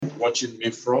watching me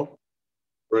from.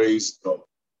 Praise God.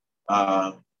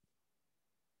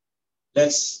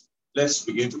 Let's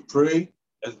begin to pray.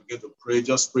 Let's begin to pray.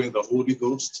 Just pray in the Holy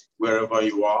Ghost wherever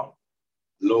you are.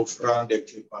 Lo frande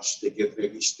ke pashte ke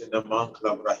treliste na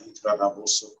mankla brahitra na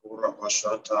bosokura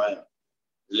bashantaya.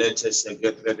 Lete se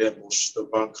getrede bosto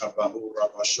banka bahura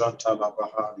bashanta la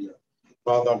baharia.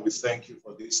 Father, we thank you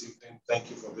for this evening. Thank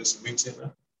you for this meeting.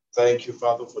 Thank you,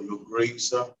 Father, for your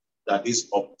grace that is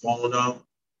upon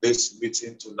this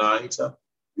meeting tonight.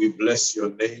 We bless your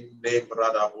name. Name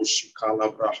Rada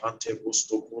Bushikala Brahante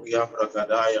Bustokuria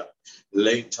Bragadaya.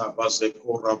 Leta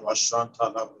Bazekora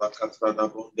Bashanta La Brakatrada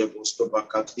Bunde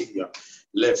Bustobakatia.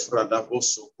 Lefrada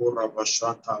Bosokora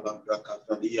Bashanta La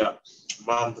Brakatradia.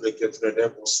 Mambre Ketrede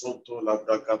Bosonto La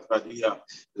Brakatradia.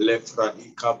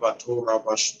 Lefradi Kabatora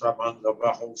Bashtamanga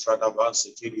Baho Fradaban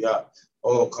Setiria.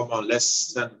 Oh, come on,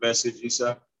 let's send messages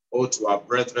to our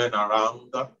brethren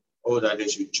around. That they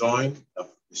should join.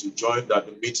 That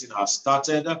the meeting has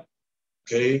started.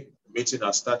 Okay, the meeting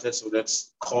has started, so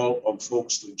let's call on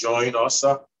folks to join us.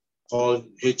 Call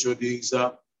HODs,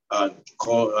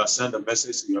 send a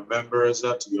message to your members,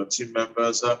 to your team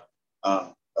members.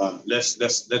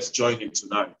 Let's join in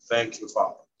tonight. Thank you,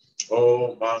 Father.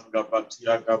 Oh, manga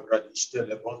batia gabradiste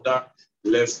lebonda.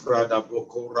 Lefrada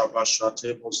bokora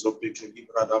bashate mozopike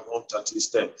librada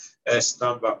montatiste.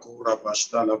 Estamba kura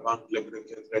bashtala bangle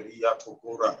breketredia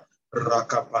tokura.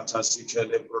 Rakapata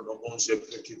sikele pronomonje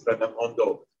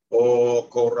prekiprenemondo. Oh,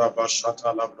 kora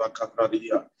bashata la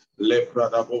brakapradia.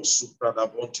 Leprada bo suprada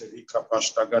bonte rika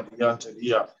pashtagadiante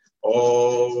dia.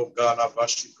 Oh, gala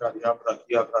bashikaria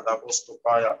bradia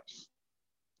bradabostopaya.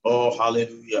 Oh,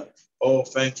 hallelujah. Oh,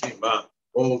 thank you, man.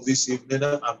 Oh, this evening,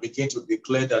 I begin to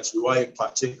declare that you are a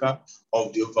partaker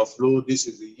of the overflow. This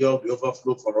is the year of the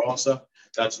overflow for us,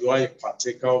 that you are a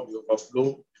partaker of the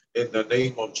overflow. In the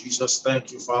name of Jesus,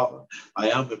 thank you, Father. I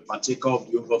am a partaker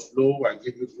of the overflow. I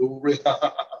give you glory.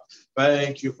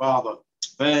 Thank you, Father.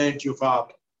 Thank you,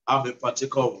 Father. I'm a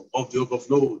partaker of the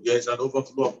overflow. There's an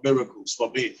overflow of miracles for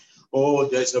me. Oh,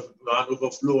 there's an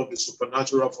overflow of the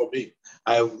supernatural for me.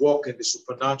 I walk in the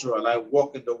supernatural. I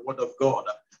walk in the word of God.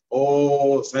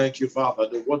 Oh, thank you, Father.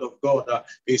 The word of God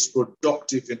is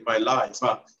productive in my life.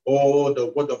 Oh, the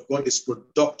word of God is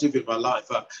productive in my life.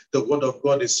 The word of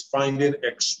God is finding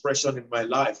expression in my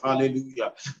life.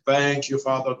 Hallelujah. Thank you,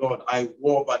 Father God. I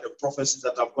walk by the prophecies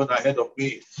that have gone ahead of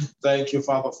me. Thank you,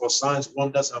 Father, for signs,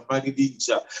 wonders, and mighty deeds.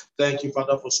 Thank you,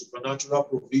 Father, for supernatural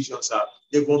provisions,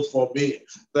 even for me.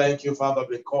 Thank you, Father,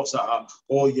 because,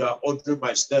 you are ordering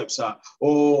my steps,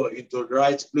 into the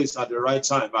right place at the right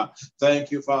time.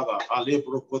 Thank you, Father.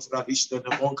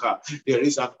 There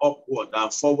is an upward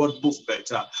and forward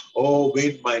movement.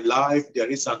 In my life, there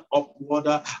is an upward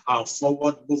and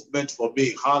forward movement for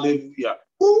me. Hallelujah.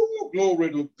 Ooh, glory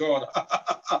to God.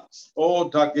 Oh,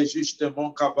 Dageshiste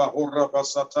Monka Bahora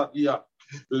Basatadia.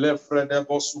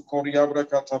 Lefredebo Sukoria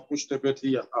Brakata Pushte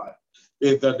Betia.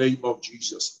 In the name of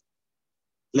Jesus.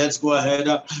 Let's go ahead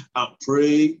and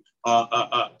pray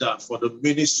that for the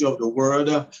ministry of the word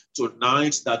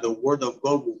tonight, that the word of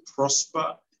God will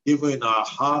prosper even in our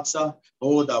hearts,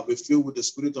 that we fill with the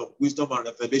spirit of wisdom and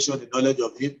revelation and knowledge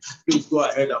of him. Please go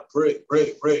ahead and pray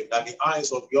that the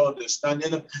eyes of your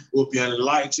understanding will be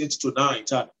enlightened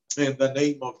tonight. In the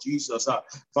name of Jesus,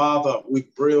 Father, we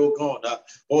pray, oh God,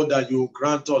 that you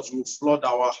grant us, you flood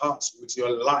our hearts with your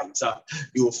light.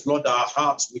 You flood our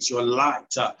hearts with your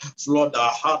light. Flood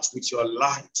our hearts with your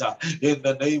light. In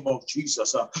the name of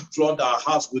Jesus, flood our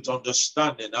hearts with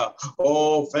understanding.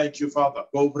 Oh, thank you, Father.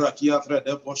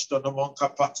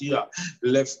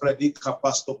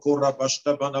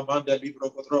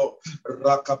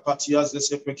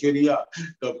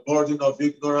 The burden of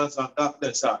ignorance and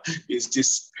darkness is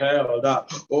dispelled.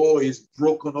 Is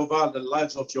broken over the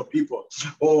lives of your people.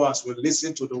 As we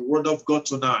listen to the word of God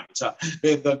tonight,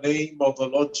 in the name of the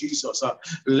Lord Jesus,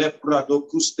 we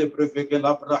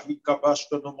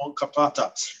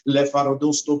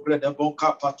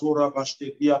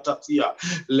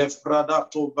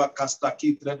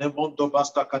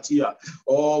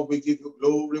give you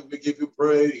glory, we give you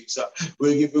praise,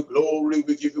 we give you glory,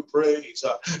 we give you praise,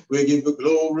 we give you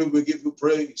glory, we give you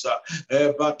praise.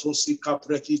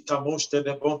 Moste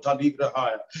de bonta libre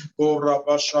haya. Ora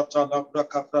bashata la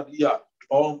brakapradia.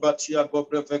 Ombatia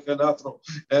gobrefekelatro.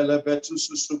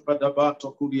 Elebetusu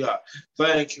supadabato kudia.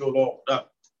 Thank you, Lord.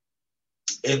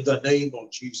 In the name of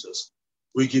Jesus,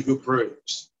 we give you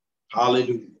praise.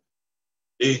 Hallelujah.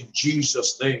 In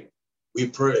Jesus' name, we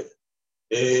pray.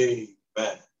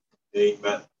 Amen.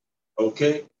 Amen.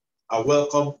 Okay. I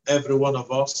welcome every one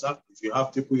of us. If you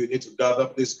have people you need to gather,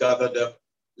 please gather them.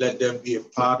 Let them be a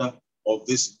part of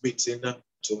this meeting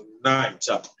tonight,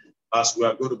 as we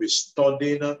are going to be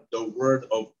studying the Word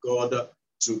of God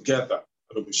together.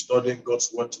 We're going to be studying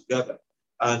God's Word together.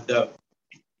 And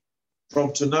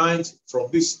from tonight, from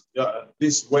this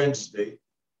Wednesday,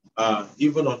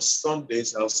 even on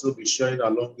Sundays, I'll still be sharing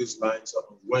along these lines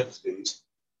on Wednesdays.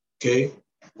 Okay,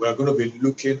 we're going to be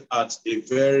looking at a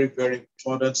very, very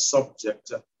important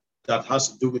subject that has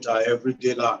to do with our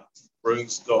everyday life.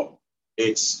 Praise God.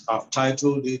 I've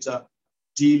titled it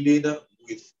Dealing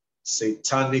with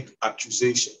Satanic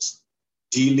Accusations.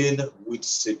 Dealing with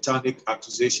Satanic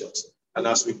Accusations. And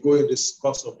as we go in this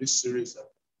course of this series,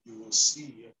 you will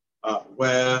see how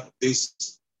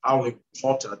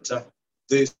important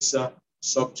this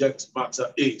subject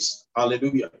matter is.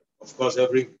 Hallelujah. Of course,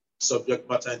 every subject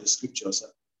matter in the scriptures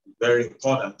is very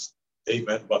important.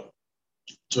 Amen. But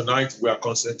tonight we are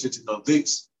concentrating on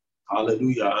this.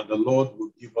 Hallelujah. And the Lord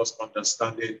will give us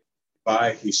understanding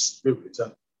by his Spirit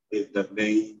in the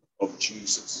name of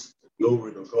Jesus.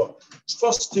 Glory to God.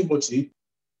 1 Timothy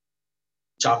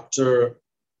chapter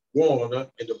 1,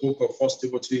 in the book of 1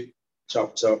 Timothy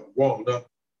chapter 1,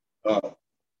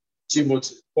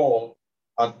 Timothy, Paul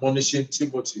admonishing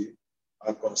Timothy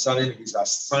concerning his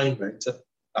assignment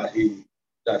that he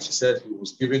said he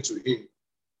was given to him.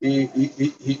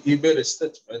 He made a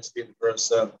statement in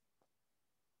verse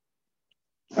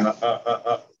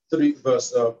 3,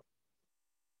 verse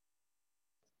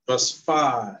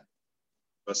 5.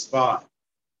 Verse 5.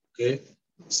 Okay,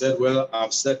 he said, "Well,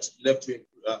 I've left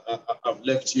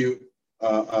you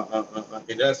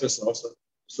in Ephesus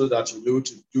so that you'll be able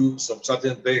to do some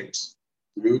certain things,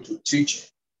 to be able to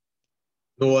teach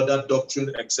no other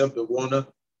doctrine except the one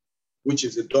which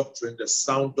is the doctrine, the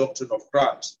sound doctrine of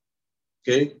Christ."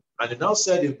 Okay, and he now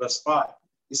said in verse 5,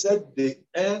 he said, the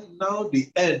end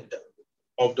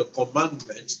of the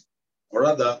commandment, or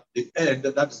rather the end,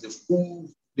 that is the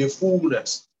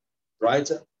fullness,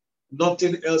 right?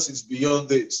 Nothing else is beyond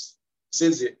this. It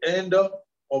says the end of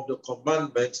the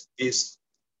commandment is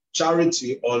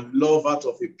charity or love out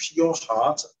of a pure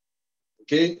heart,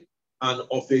 okay, and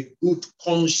of a good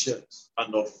conscience,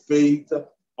 and of faith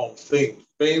on faith.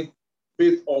 Faith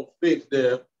on faith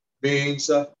there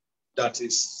means that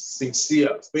is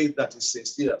sincere, faith that is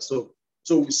sincere. So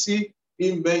we see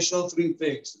he mentioned three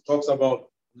things. He talks about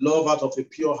love out of a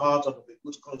pure heart, and of a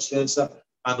good conscience, and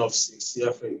of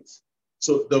sincere faith.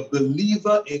 So the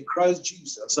believer in Christ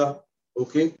Jesus,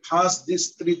 okay, has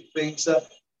these three things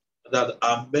that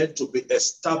are meant to be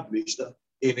established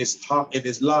in his heart, in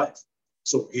his life.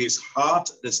 So his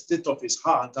heart, the state of his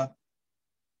heart,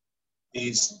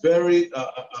 is very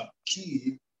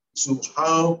key to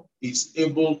how he's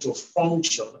able to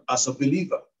function as a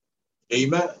believer.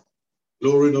 Amen.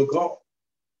 Glory to God.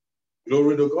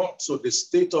 Glory to God. So the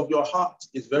state of your heart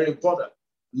is very important.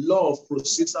 Love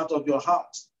proceeds out of your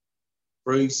heart.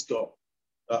 Praise God.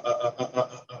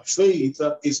 Faith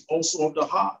is also of the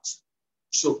heart.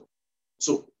 So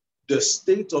the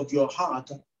state of your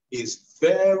heart is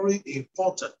very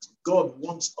important. God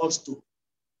wants us to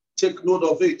take note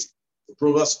of it. In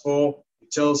Proverbs 4,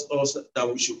 it tells us that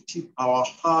we should keep our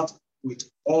heart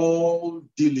with all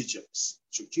diligence.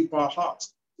 We should keep our heart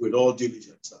with all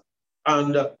diligence.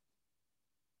 And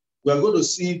we are going to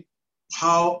see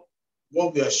how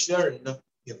what we are sharing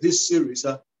in this series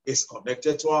is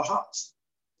connected to our hearts.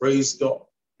 Praise God.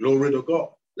 Glory to God.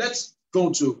 Let's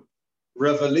go to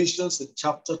Revelations in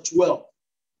chapter 12.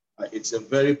 It's a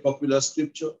very popular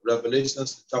scripture,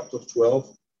 Revelations chapter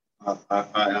 12. I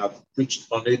have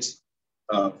preached on it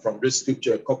from this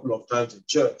scripture a couple of times in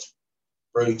church.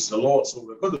 Praise the Lord. So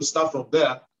we're going to start from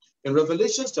there. In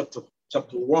Revelation chapter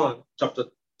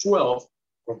 12,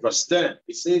 from verse 10,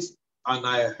 it says, "And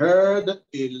I heard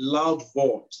a loud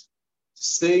voice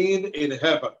saying in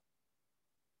heaven,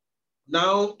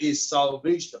 now is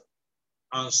salvation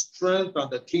and strength and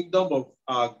the kingdom of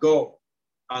our God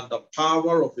and the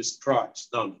power of his Christ."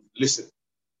 Now, listen.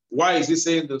 Why is he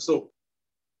saying this so?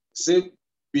 Say,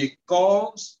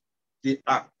 because the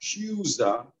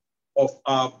accuser of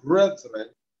our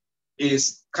brethren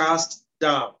is cast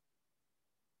down,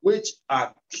 which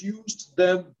accused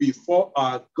them before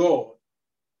our God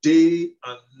day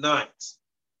and night.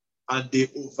 And they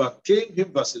overcame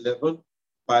him, verse 11,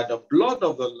 by the blood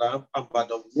of the Lamb and by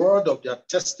the word of their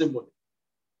testimony.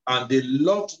 And they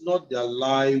loved not their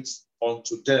lives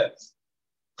unto death.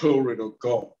 Glory to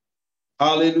God.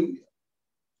 Hallelujah.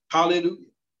 Hallelujah.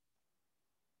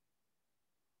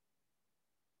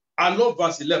 I love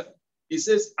verse 11. It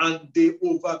says, and they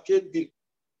overcame him.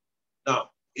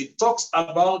 Now, it talks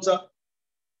about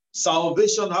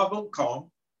salvation having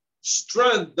come,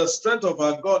 strength, the strength of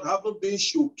our God having been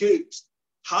showcased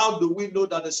How do we know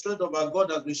that the strength of our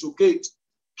God has been showcased?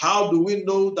 How do we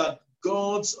know that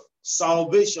God's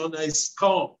salvation is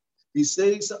come? He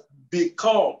says,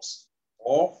 because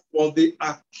of for the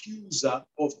accuser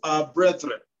of our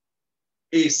brethren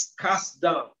is cast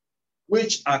down,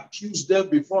 which accused them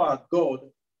before our God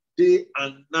day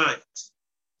and night,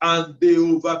 and they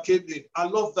overcame him. I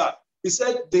love that. He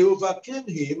said they overcame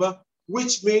him,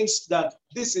 which means that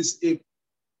this is a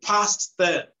past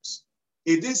tense.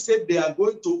 He didn't say they are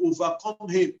going to overcome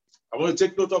him. I want to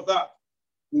take note of that.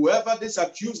 Whoever this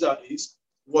accuser is,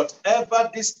 whatever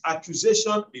this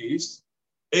accusation is,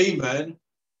 amen,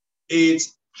 it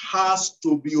has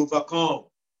to be overcome.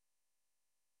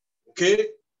 Okay?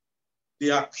 The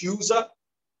accuser,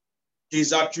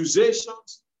 his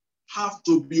accusations have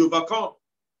to be overcome,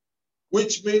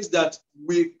 which means that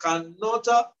we cannot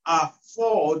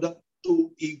afford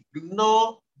to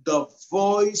ignore the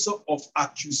voice of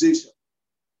accusation.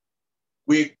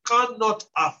 We cannot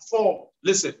afford,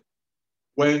 listen,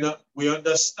 when we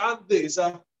understand this,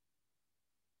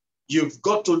 you've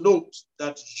got to note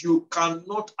that you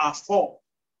cannot afford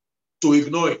to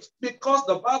ignore it, because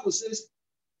the Bible says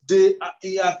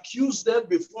he accused them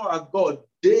before our God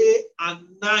day and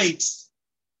night.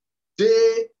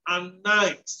 Day and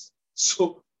night.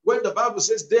 So when the Bible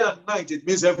says day and night, it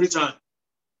means every time.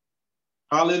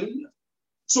 Hallelujah.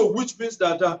 So which means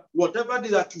that whatever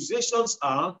these accusations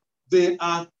are, they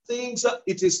are things,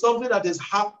 it is something that is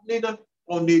happening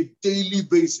on a daily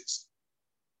basis.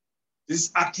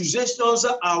 These accusations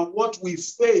are what we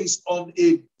face on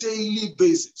a daily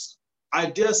basis. I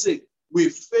dare say we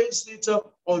face it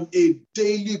on a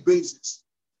daily basis.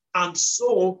 And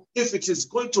so if it is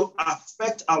going to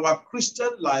affect our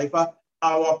Christian life,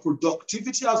 our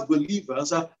productivity as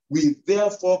believers, we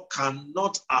therefore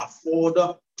cannot afford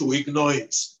to ignore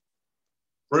it.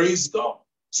 Praise God.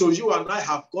 So you and I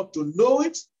have got to know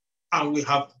it, and we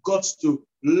have got to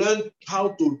learn how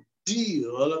to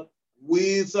deal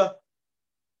with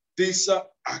these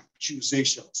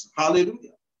accusations.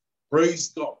 Hallelujah. Praise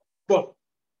God. But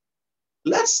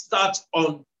let's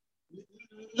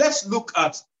look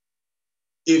at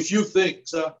a few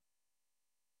things,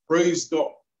 praise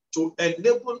God, to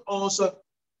enable us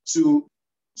to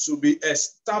be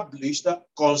established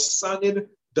concerning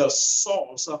the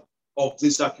source of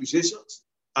these accusations.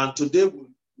 And today we'll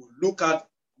look at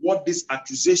what these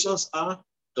accusations are,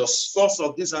 the source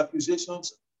of these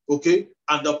accusations, okay?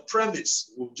 And the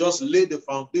premise, we'll just lay the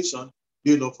foundation,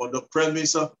 for the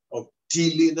premise of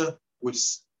dealing with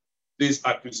these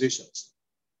accusations.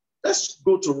 Let's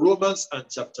go to Romans and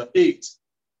chapter 8.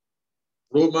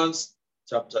 Romans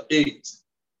chapter 8.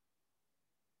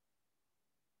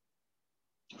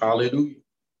 Hallelujah.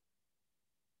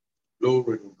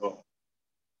 Glory to God.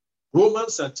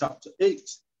 Romans and chapter 8.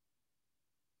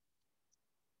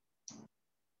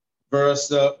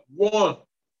 Verse 1.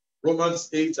 Romans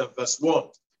 8 and verse 1.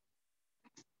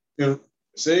 It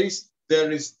says,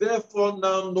 there is therefore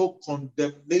now no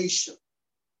condemnation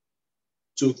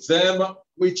to them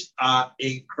which are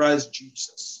in Christ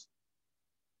Jesus.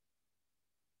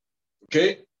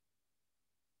 Okay?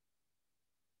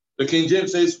 The King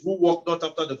James says, who walk not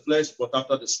after the flesh, but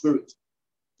after the Spirit.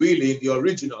 Really, in the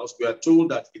originals, we are told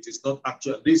that it is not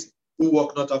actually this, who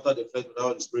walk not after the flesh, but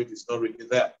after the Spirit is not really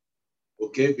there.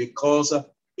 Okay? Because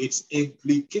its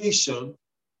implication,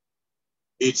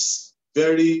 it's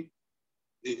very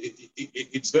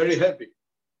heavy.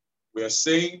 We are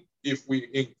saying, if we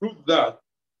include that,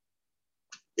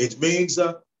 it means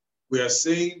we are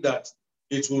saying that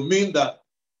it will mean that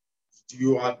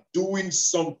you are doing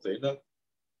something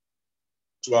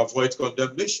to avoid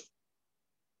condemnation.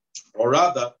 Or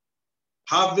rather,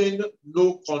 having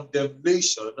no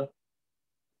condemnation,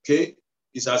 okay,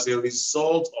 is as a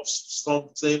result of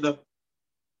something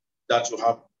that you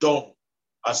have done,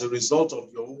 as a result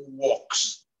of your own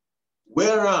works.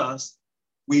 Whereas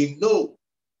we know,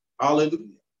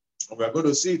 hallelujah, and we are going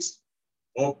to see it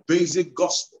on basic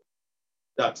gospel,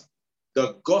 that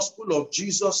the gospel of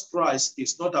Jesus Christ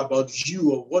is not about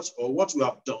you or what you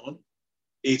have done.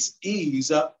 It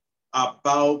is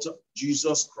about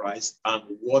Jesus Christ and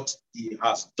what he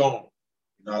has done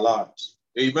in our lives.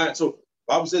 Amen. So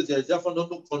the Bible says there is therefore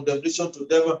no condemnation to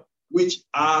them which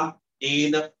are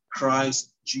in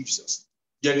Christ Jesus.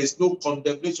 There is no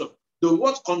condemnation. The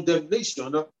word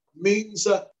condemnation means,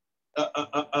 in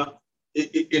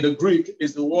the Greek,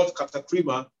 is the word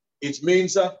katakrima. It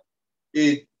means a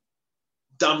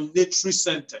damnatory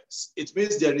sentence. It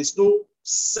means there is no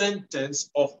sentence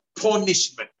of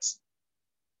punishment.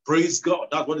 Praise God.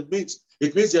 That's what it means.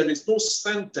 It means there is no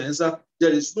sentence.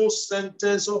 There is no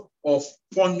sentence of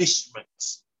punishment.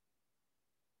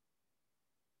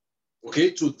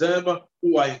 Okay, to them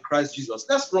who are in Christ Jesus.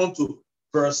 Let's run to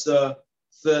verse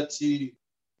 31.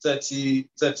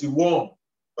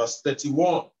 Verse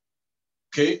 31.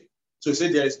 Okay, so he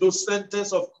said there is no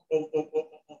sentence of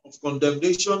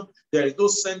condemnation. There is no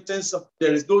sentence.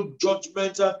 There is no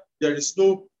judgment. There is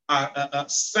no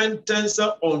sentence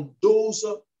on those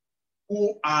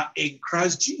who are in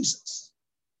Christ Jesus.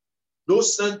 No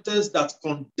sentence that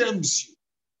condemns you.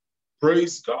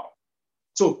 Praise God.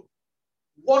 So,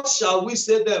 what shall we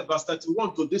say there, verse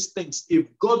 31, to these things? If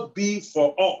God be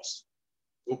for us,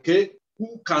 okay,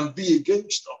 who can be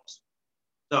against us?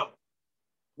 Now,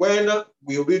 when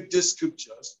we read these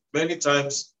scriptures, many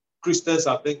times Christians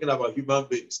are thinking about human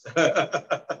beings.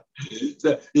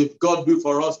 If God be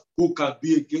for us, who can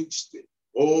be against me?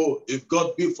 Oh, if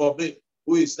God be for me,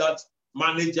 who is that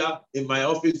manager in my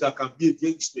office that can be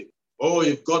against me? Oh,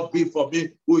 if God be for me,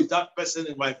 who is that person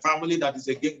in my family that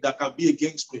can be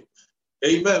against me?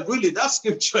 Amen. Really, that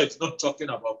scripture is not talking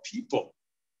about people.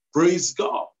 Praise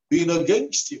God, being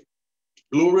against you.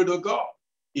 Glory to God.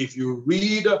 If you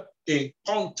read in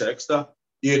context,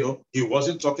 he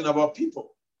wasn't talking about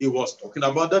people. He was talking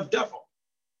about the devil.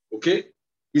 Okay?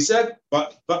 He said,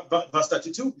 but verse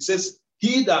 32, he says,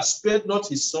 he that spared not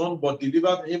his son, but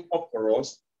delivered him up for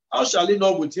us, how shall he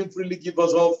not with him freely give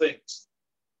us all things?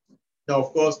 Now,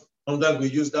 of course, sometimes we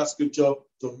use that scripture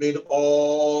to mean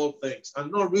all things,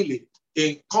 and not really.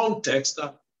 In context,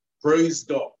 praise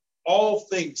God. All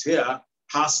things here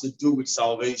has to do with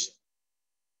salvation.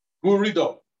 We'll read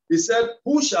on. He said,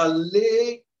 who shall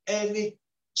lay any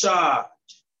charge,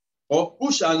 or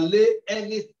who shall lay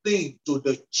anything to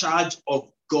the charge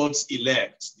of God's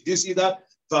elect? Did you see that?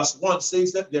 Verse 1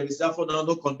 says that there is therefore now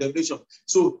no condemnation.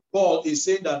 So Paul is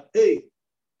saying that, hey,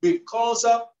 because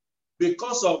of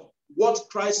what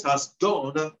Christ has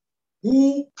done,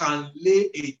 who can lay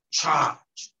a charge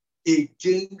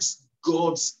against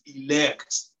God's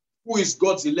elect? Who is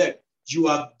God's elect? You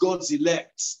are God's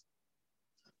elect.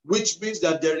 Which means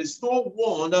that there is no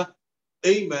one,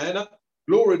 amen,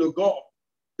 glory to God,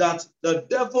 that the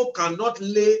devil cannot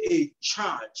lay a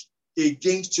charge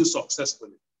against you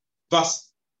successfully.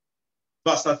 Verse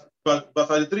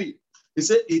 33, he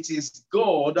said, it is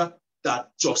God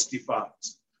that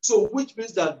justifies. So which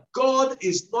means that God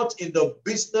is not in the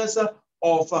business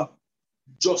of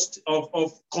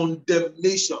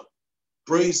condemnation.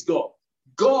 Praise God.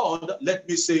 God, let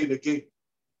me say it again,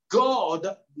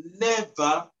 God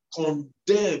never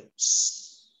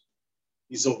condemns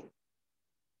his own.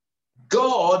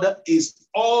 God is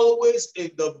always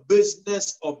in the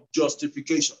business of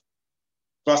justification.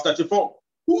 Verse 34,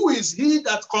 who is he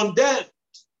that condemns?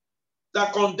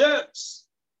 That condemns.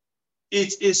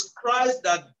 It is Christ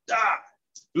that died.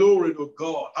 Glory to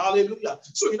God. Hallelujah.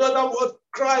 So in other words,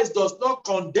 Christ does not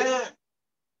condemn.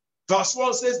 Verse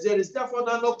 1 says, there is therefore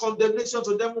now no condemnation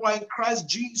to them who are in Christ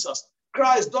Jesus.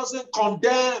 Christ doesn't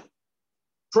condemn.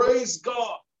 Praise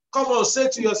God. Come on, say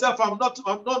to yourself, I'm not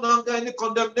under any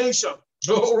condemnation.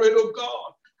 Glory to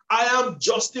God. I am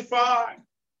justified.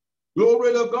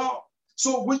 Glory to God.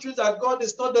 So which means that God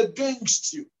is not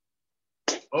against you.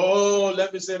 Oh,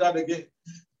 let me say that again.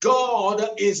 God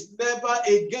is never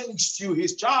against you,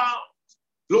 his child.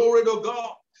 Glory to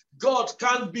God. God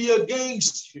can't be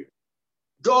against you.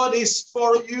 God is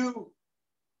for you.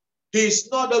 He's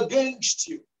not against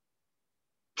you.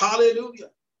 Hallelujah.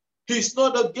 He's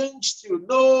not against you.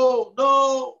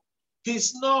 No.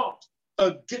 He's not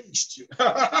against you.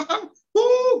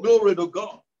 Oh, glory to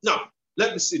God. Now,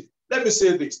 let me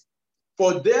say this.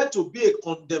 For there to be a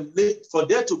condemnation, for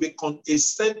there to be a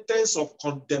sentence of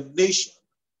condemnation,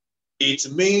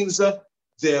 it means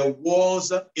there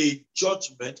was a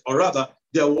judgment, or rather,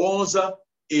 there was a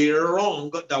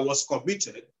wrong that was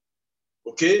committed,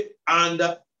 okay? And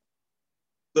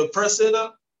the person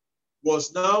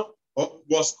was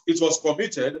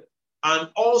committed, and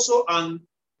also,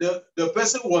 the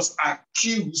person was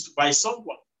accused by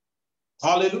someone.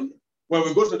 Hallelujah. When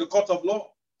we go to the court of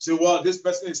law, say, well, this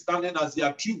person is standing as the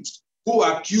accused. Who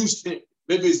accused him?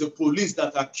 Maybe it's the police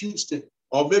that accused him.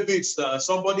 Or maybe it's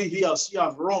somebody he or she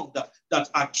has wronged that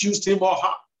accused him or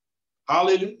her.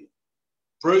 Hallelujah.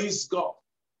 Praise God.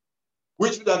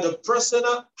 Which means that the person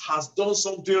has done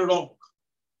something wrong.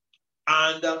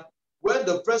 And when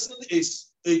the person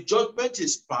a judgment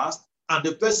is passed and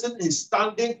the person is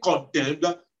standing condemned,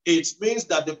 it means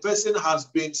that the person has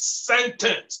been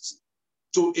sentenced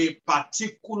to a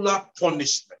particular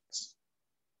punishment.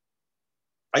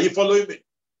 Are you following me?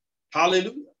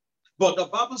 Hallelujah. But the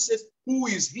Bible says, who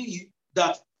is he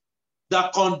that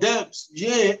condemns?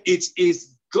 Yeah, it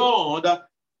is God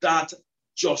that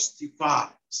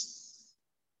justifies.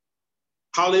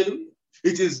 Hallelujah.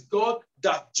 It is God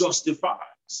that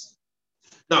justifies.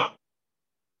 Now,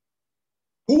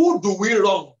 who do we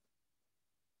wrong?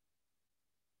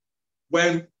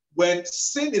 When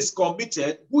sin is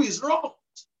committed, who is wrong?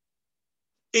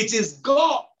 It is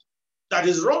God that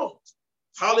is wrong.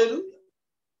 Hallelujah.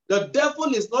 The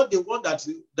devil is not the one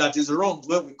that is wrong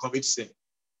when we commit sin.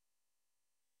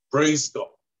 Praise God.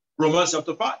 Romans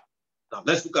chapter 5. Now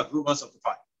let's look at Romans chapter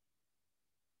 5.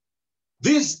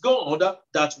 This God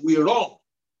that we wrong,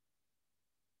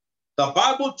 the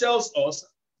Bible tells us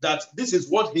that this is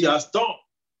what he has done.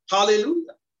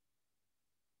 Hallelujah.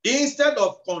 Instead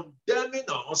of condemning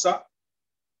us,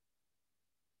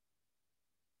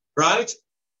 right,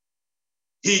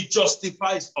 he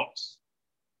justifies us.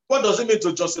 What does it mean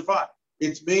to justify?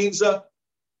 It means to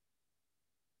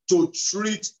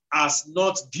treat as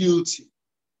not guilty.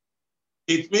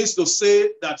 It means to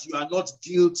say that you are not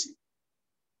guilty.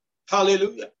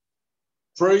 Hallelujah.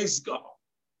 Praise God.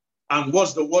 And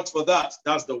what's the word for that?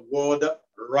 That's the word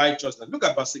righteousness. Look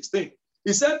at verse 16.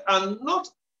 He said, and not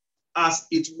as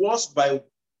it was by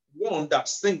one that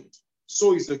sinned,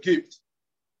 so is the gift.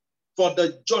 For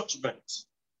the judgment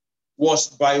was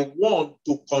by one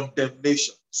to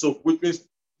condemnation. So, which means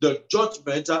the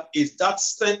judgment is that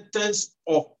sentence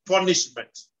of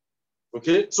punishment.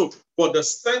 Okay, so for the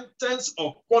sentence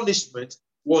of punishment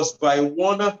was by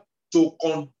one to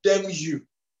condemn you,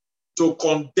 to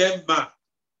condemn man.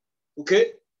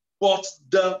 Okay, but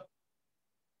the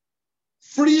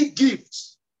free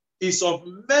gift is of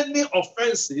many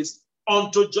offenses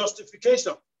unto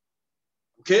justification.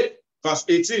 Okay, verse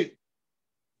 18.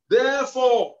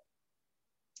 Therefore,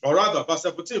 or rather, verse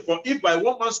 17, for if by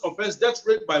one man's offense death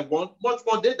reigned by one, much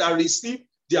more they that receive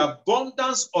the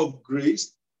abundance of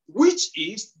grace, which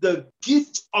is the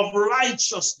gift of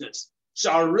righteousness,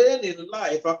 shall reign in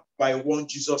life by one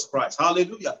Jesus Christ.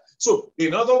 Hallelujah. So,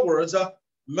 in other words,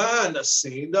 man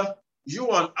sinned, you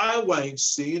and I were in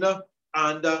sin,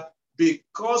 and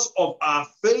because of our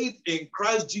faith in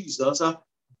Christ Jesus,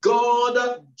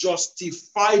 God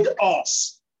justified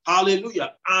us.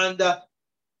 Hallelujah. And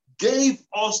gave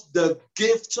us the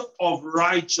gift of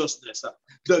righteousness.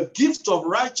 The gift of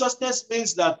righteousness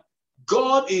means that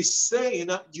God is saying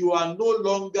you are no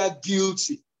longer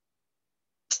guilty.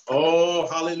 Oh,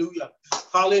 hallelujah.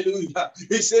 Hallelujah.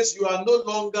 He says you are no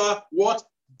longer what?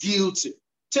 Guilty.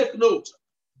 Take note.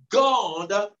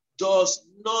 God does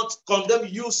not condemn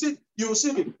you. You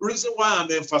see the reason why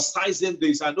I'm emphasizing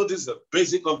this. I know this is the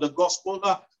basic of the gospel,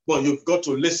 but you've got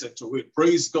to listen to it.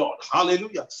 Praise God.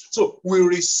 Hallelujah. So we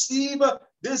receive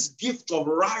this gift of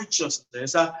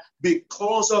righteousness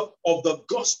because of the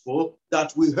gospel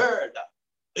that we heard.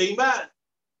 Amen.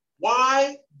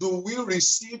 Why do we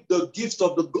receive the gift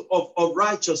of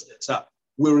righteousness?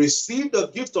 We receive the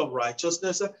gift of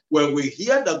righteousness when we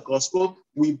hear the gospel,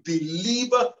 we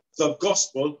believe the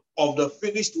gospel of the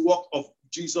finished work of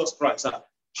Jesus Christ.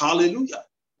 Hallelujah.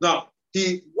 Now,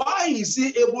 why is he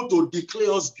able to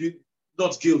declare us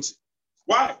not guilty?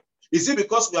 Why? Is it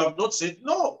because we have not sinned?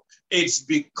 No. It's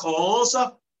because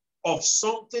of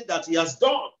something that he has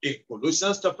done in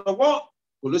Colossians chapter 1.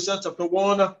 Colossians chapter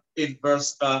 1 in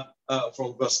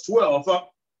from verse 12,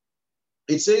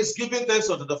 it says, giving thanks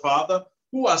unto the Father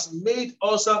who has made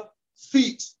us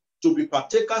fit to be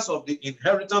partakers of the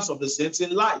inheritance of the saints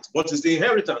in light. What is the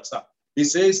inheritance? He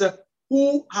says,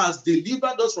 who has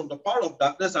delivered us from the power of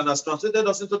darkness and has translated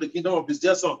us into the kingdom of his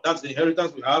dear Son. That's the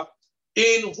inheritance we have.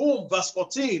 In whom, verse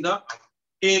 14,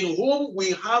 in whom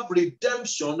we have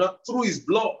redemption through his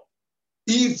blood,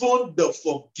 even the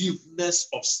forgiveness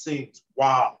of sins.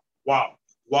 Wow, wow,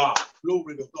 wow.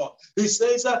 Glory to God. He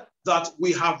says that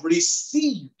we have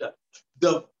received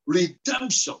the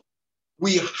redemption.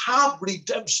 We have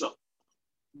redemption.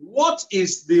 What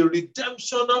is the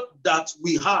redemption that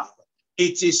we have?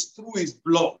 It is through his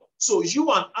blood. So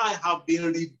you and I have been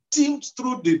redeemed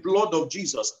through the blood of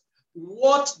Jesus.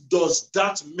 What does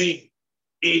that mean?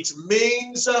 It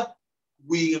means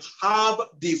we have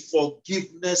the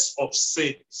forgiveness of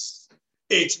sins.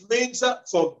 It means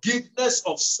forgiveness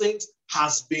of sins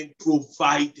has been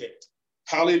provided.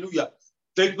 Hallelujah.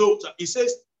 Take note. He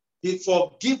says the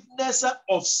forgiveness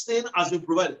of sin has been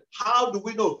provided. How do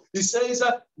we know? He says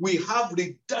we have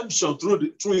redemption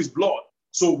through his blood.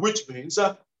 So which means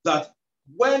that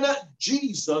when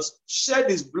Jesus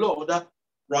shed his blood,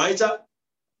 right,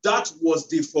 that was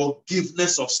the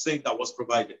forgiveness of sin that was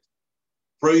provided.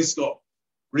 Praise God.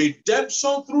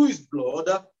 Redemption through his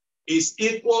blood is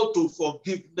equal to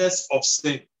forgiveness of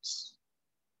sins.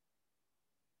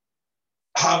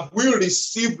 Have we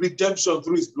received redemption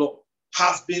through his blood?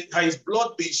 Has his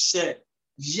blood been shed?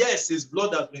 Yes, his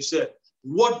blood has been shed.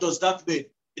 What does that mean?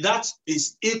 that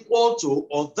is equal to,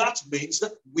 or that means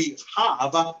that we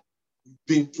have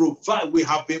been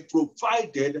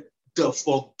provided the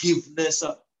forgiveness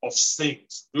of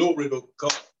sins. Glory to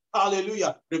God.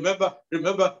 Hallelujah. Remember,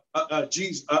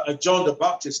 Jesus, John the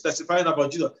Baptist testifying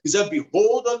about Jesus. He said,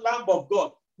 behold the Lamb of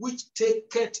God, which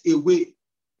taketh away.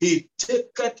 He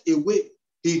taketh away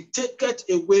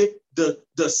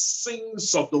the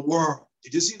sins of the world.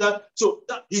 Did you see that? So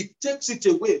that he takes it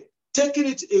away. Taking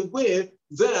it away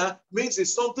there means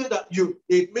it's something that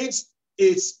it means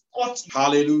it's caught.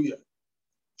 Hallelujah.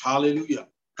 Hallelujah.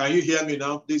 Can you hear me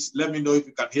now? Please let me know if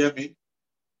you can hear me.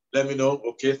 Let me know.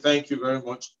 Okay, thank you very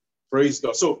much. Praise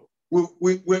God. So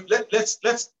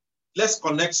let's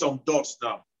connect some dots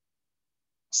now.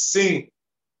 Sin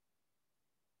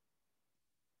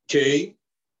came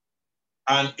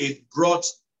and it brought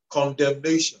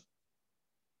condemnation,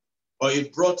 or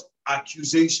it brought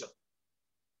accusation,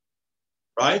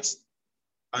 right?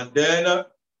 And then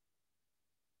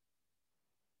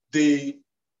the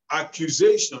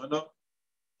accusation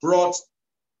brought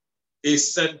a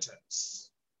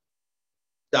sentence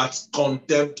that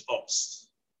condemned us.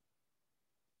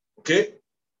 Okay?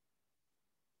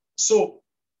 So,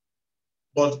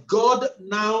 but God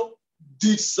now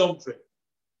did something.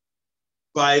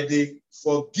 By the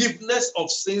forgiveness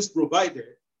of sins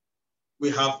provided, we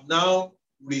have now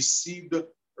received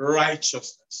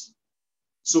righteousness.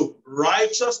 So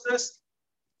righteousness,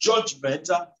 judgment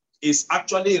is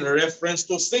actually in reference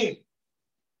to sin.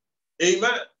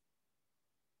 Amen.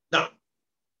 Now,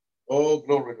 oh,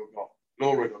 glory to God.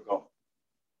 Glory to God.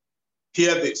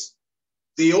 Hear this.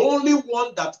 The only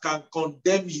one that can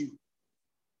condemn you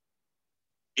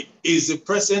is the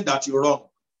person that you wrong.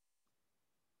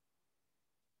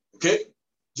 Okay?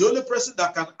 The only person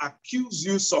that can accuse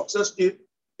you successfully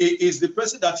is the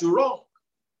person that you wrong.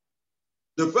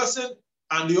 The person,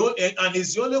 and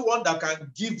is the only one that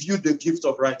can give you the gift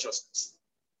of righteousness.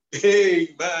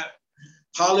 Amen.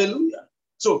 Hallelujah.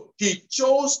 So he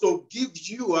chose to give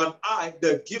you and I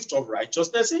the gift of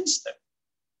righteousness instead.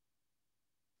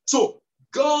 So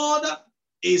God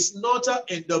is not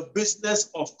in the business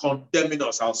of condemning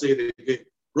us. I'll say it again.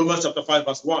 Romans chapter 5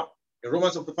 verse 1. In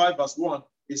Romans chapter 5 verse 1,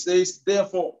 it says,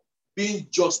 therefore, being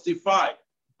justified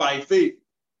by faith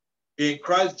in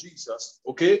Christ Jesus,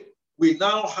 okay, we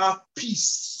now have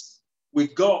peace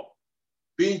with God.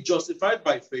 Being justified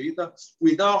by faith,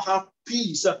 we now have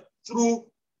peace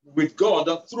with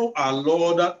God through our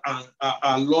Lord and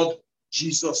our Lord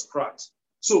Jesus Christ.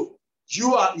 So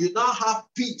you now have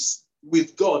peace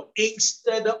with God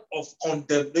instead of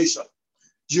condemnation.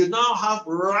 You now have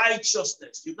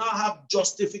righteousness. You now have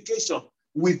justification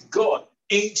with God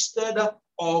instead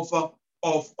of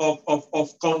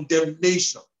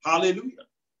condemnation. Hallelujah.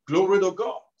 Glory to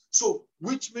God. So,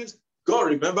 which means God,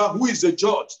 remember, who is the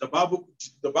judge? The Bible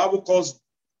calls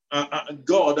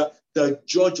God the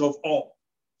judge of all.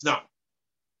 Now,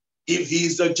 if he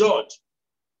is the judge,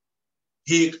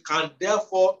 he can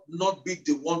therefore not be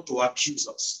the one to accuse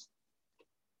us.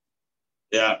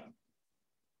 Yeah.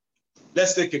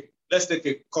 Let's take a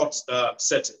court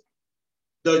setting.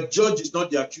 The judge is not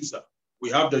the accuser. We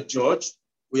have the judge,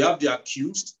 we have the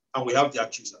accused, and we have the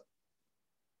accuser.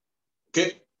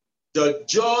 Okay? The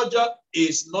judge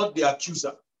is not the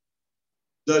accuser.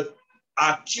 The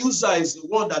accuser is the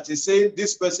one that is saying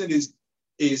this person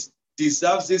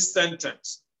deserves this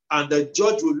sentence. And the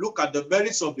judge will look at the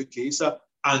merits of the case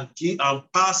and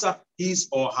pass his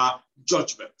or her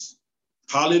judgment.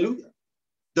 Hallelujah.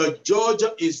 The judge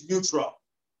is neutral.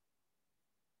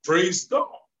 Praise God.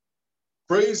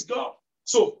 Praise God.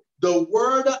 So the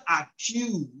word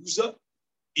accuse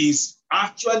is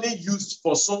actually used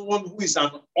for someone who is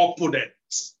an opponent,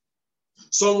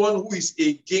 someone who is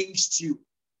against you.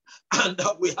 And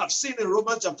we have seen in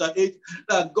Romans chapter 8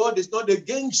 that God is not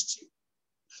against you.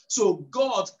 So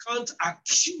God can't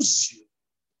accuse you.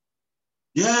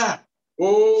 Yeah.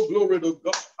 Oh, glory to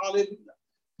God. Hallelujah.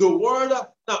 The word,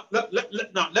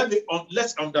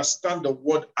 let's understand the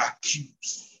word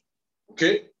accuse.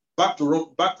 Okay? Back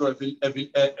to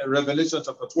Revelation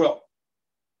chapter 12.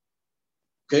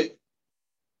 Okay?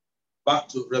 Back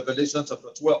to Revelation chapter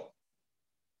 12.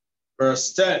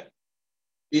 Verse 10.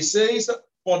 It says,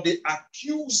 for the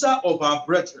accuser of our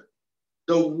brethren.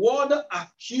 The word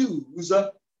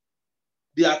accuser,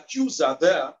 the accuser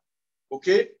there,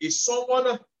 okay, is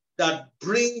someone that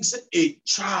brings a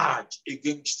charge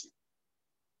against you.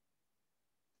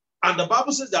 And the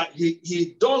Bible says that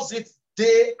he does it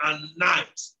day and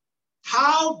night.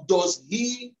 How does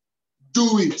he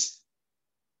do it?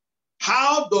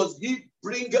 How does he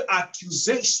bring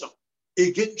accusation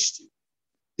against you?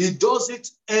 He does it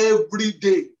every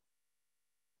day.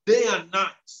 day and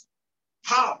night.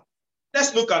 How?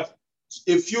 Let's look at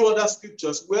a few other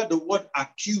scriptures where the word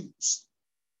accuse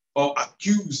or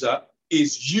accuser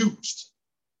is used.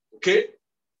 Okay?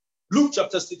 Luke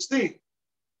chapter 16.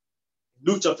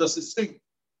 Luke chapter 16.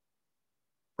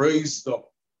 Praise God.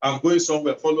 I'm going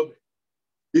somewhere. Follow me.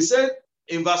 He said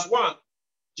in verse 1,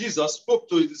 Jesus spoke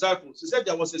to his disciples. He said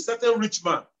there was a certain rich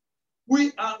man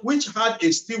which had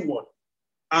a steward,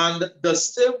 and the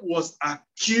same was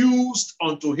accused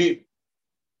unto him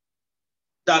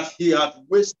that he had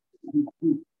wasted his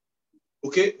food.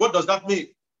 Okay, what does that mean?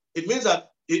 It means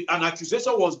that an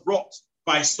accusation was brought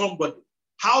by somebody.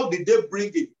 How did they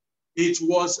bring it? It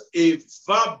was a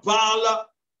verbal,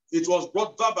 it was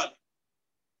brought verbally.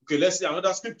 Okay, let's see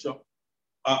another scripture.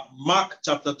 Mark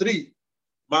chapter 3.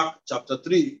 Mark chapter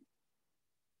 3.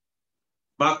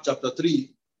 Mark chapter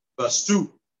 3, verse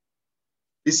 2.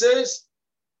 He says,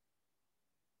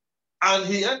 and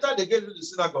he entered again into the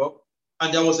synagogue,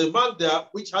 and there was a man there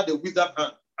which had a withered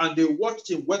hand, and they watched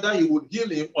him whether he would heal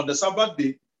him on the Sabbath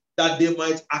day, that they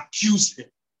might accuse him.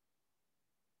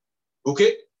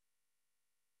 Okay?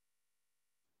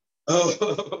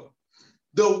 The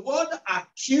word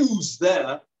accuse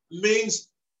there means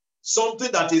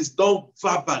something that is done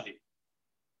verbally.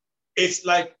 It's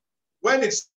like when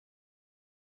it's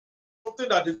something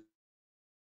that is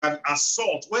an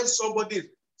assault, when somebody is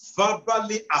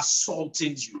verbally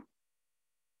assaulting you.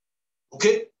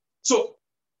 Okay? So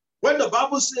when the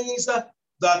Bible says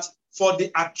that for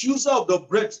the accuser of the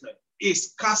brethren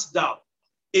is cast down,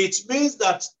 it means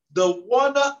that the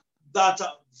one that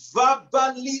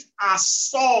verbally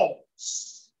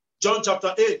assaults. John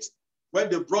chapter 8, when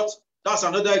they brought, that's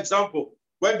another example,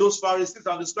 when those Pharisees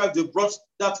and the Scribes, they brought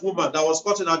that woman that was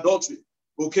caught in adultery,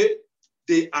 okay?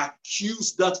 They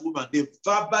accused that woman. They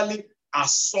verbally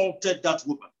assaulted that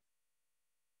woman.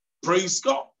 Praise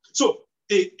God. So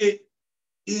the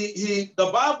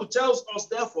Bible tells us,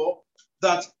 therefore,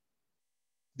 that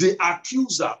the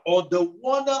accuser or the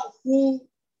one who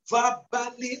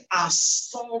verbally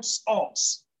assaults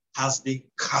us has been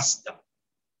cast down.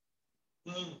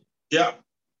 Yeah.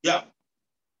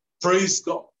 Praise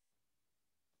God.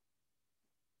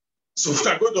 So we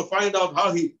are going to find out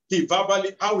how he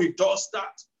verbally, how he does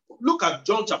that. Look at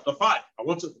John chapter 5.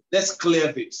 Let's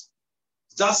clear this.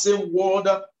 That same word,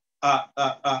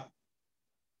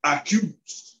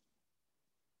 accused.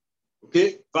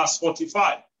 Okay, verse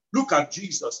 45. Look at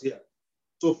Jesus here.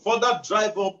 To further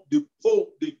drive home the point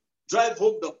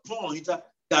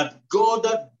that God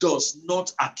does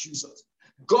not accuse us.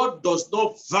 God does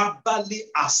not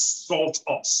verbally assault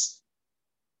us.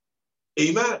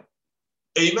 Amen.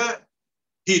 Amen.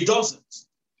 He doesn't.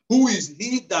 Who is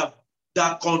he that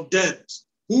condemns?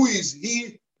 Who is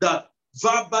he that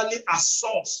verbally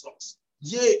assaults us?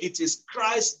 Yea, it is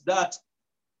Christ that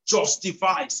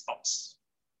justifies us.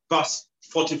 Verse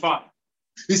 45.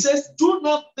 He says, do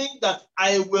not think that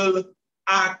I will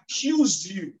accuse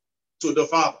you to the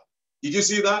Father. Did you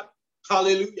see that?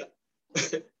 Hallelujah.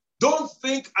 Don't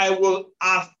think I will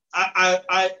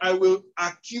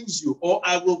accuse you or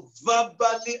I will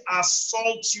verbally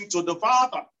assault you to the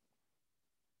Father.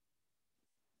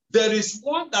 There is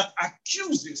one that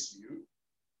accuses you,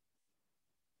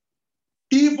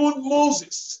 even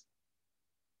Moses,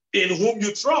 in whom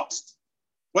you trust.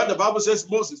 When the Bible says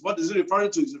Moses, what is it referring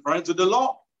to? It's referring to the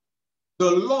law. The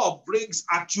law brings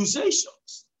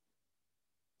accusations.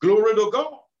 Glory to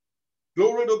God.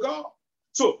 Glory to God.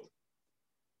 So,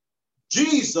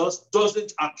 Jesus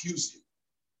doesn't accuse you.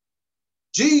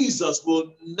 Jesus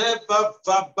will never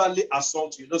verbally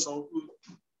assault you. You know,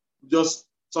 just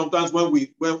sometimes when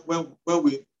we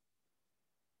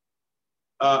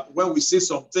see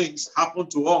some things happen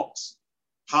to us,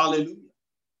 hallelujah.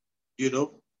 You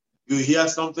know, you hear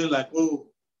something like,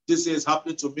 "Oh, this is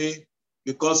happening to me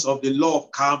because of the law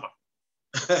of karma."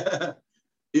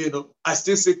 You know, I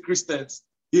still see Christians,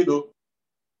 you know,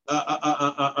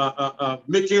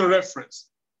 making reference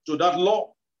to that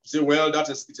law. Say, well, it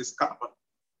is karma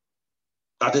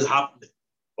that is happening.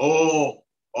 Oh,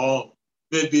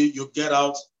 maybe you get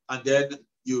out and then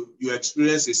you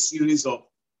experience a series of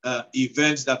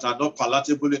events that are not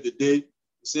palatable in the day. You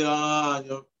say, you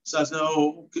know, so I say,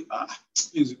 oh, okay,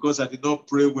 it's because I did not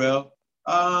pray well.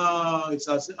 It's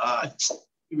I say,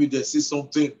 maybe they see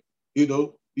something, you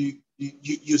know,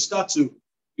 you start to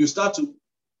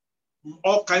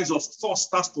all kinds of thoughts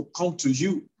start to come to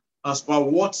you as per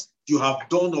what you have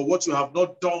done or what you have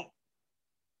not done.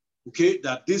 Okay,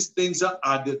 that these things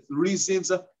are the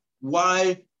reasons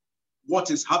why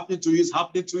what is happening to you is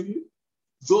happening to you.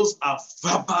 Those are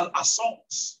verbal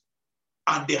assaults,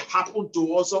 and they happen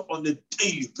to us on a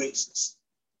daily basis.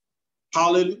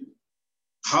 Hallelujah.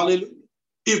 Hallelujah.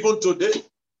 Even today,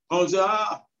 I say,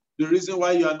 the reason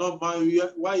why you are not married,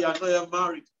 why you are not yet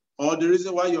married, or the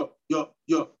reason why your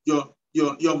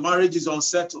marriage is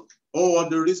unsettled, or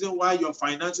the reason why your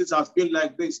finances have been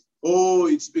like this. Oh,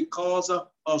 it's because of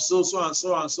so and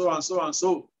so and so and so and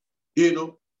so,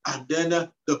 and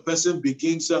then the person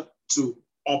begins to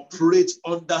operate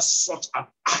under such an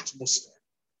atmosphere,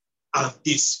 and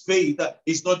his faith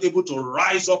is not able to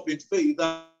rise up in faith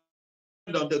on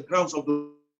the grounds of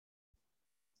the.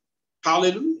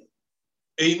 Hallelujah.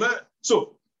 Amen.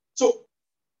 So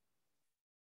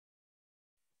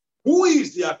who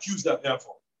is the accuser,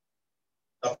 therefore?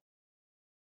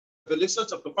 Revelation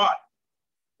chapter 5.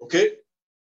 Okay?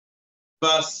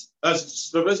 Verse,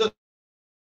 as Revelation,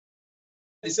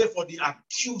 he said, for the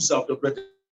accuser of the brethren.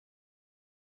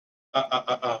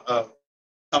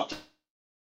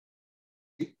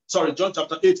 John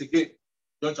chapter 8 again.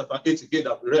 John chapter 8 again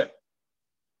that we read.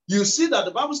 You see that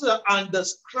the Bible says, and the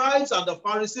scribes and the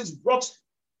Pharisees brought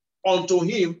unto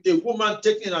him a woman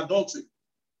taken in adultery,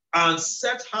 and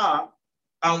set her,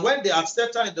 and when they had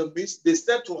set her in the midst, they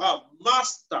said to her,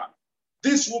 Master,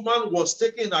 this woman was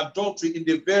taken in adultery in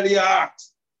the very act,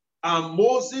 and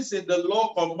Moses in the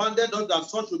law commanded us that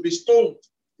such would be stoned.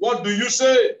 What do you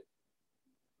say?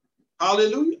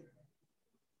 Hallelujah.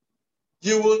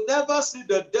 You will never see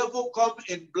the devil come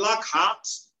in black hat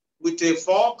with a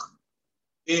fork,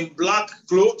 in black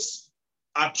clothes,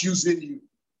 accusing you.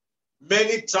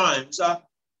 Many times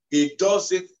he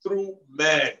does it through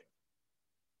men.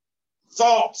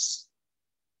 Thoughts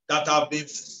that have been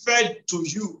fed to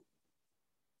you,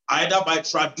 either by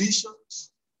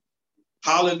traditions,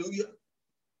 hallelujah,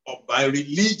 or by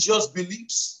religious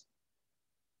beliefs,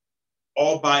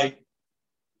 or by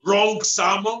wrong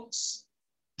sermons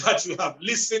that you have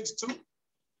listened to.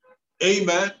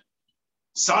 Amen.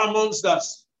 Sermons that,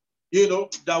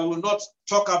 that will not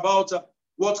talk about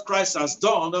what Christ has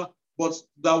done, but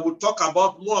that will talk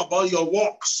about more about your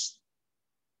works.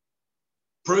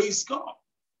 Praise God.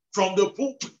 From the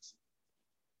pulpit.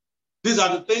 These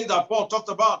are the things that Paul talked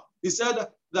about. He said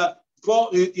that Paul,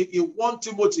 in 1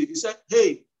 Timothy, he said,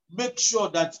 hey, make sure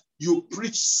that you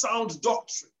preach sound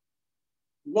doctrine.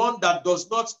 One that does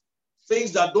not,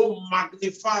 things that don't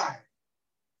magnify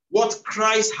what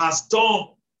Christ has done.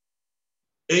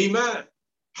 Amen.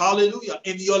 Hallelujah.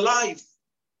 In your life.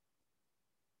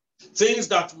 Things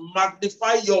that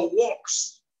magnify your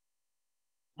works.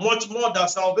 Much more than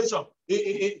salvation.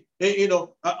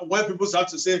 When people start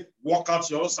to say, work out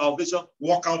your own salvation,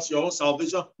 work out your own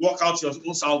salvation, work out your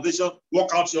own salvation, work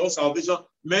out your own salvation,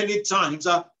 many times,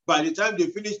 by the time they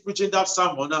finish preaching that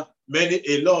sermon, a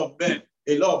lot of men,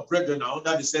 a lot of brethren are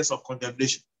under the sense of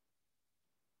condemnation.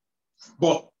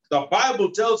 But the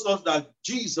Bible tells us that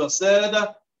Jesus said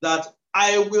that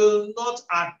I will not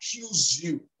accuse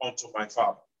you unto my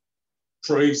Father.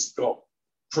 Praise God.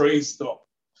 Praise God.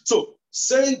 So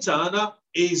Satan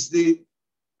is the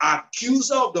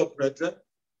accuser of the brethren,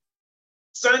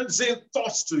 sends in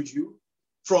thoughts to you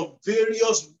from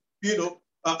various,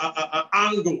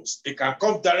 angles. It can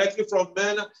come directly from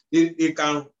men. It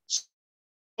can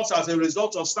as a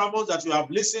result of sermons that you have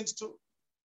listened to.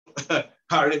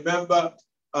 I remember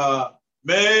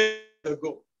many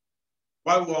ago,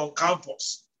 while we were on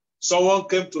campus, someone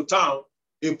came to town,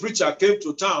 a preacher came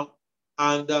to town,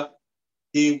 and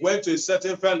he went to a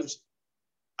certain fellowship.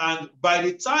 And by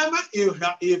the time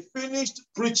he finished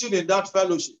preaching in that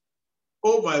fellowship,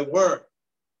 oh my word,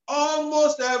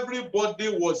 almost everybody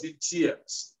was in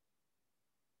tears.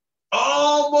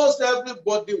 Almost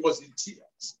everybody was in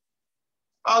tears.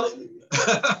 Hallelujah.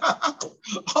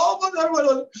 Almost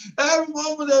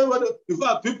everybody. In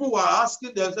fact, people were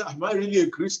asking themselves, am I really a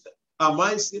Christian? Am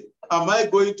I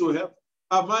going to heaven?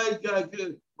 Am I,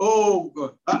 oh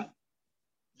God.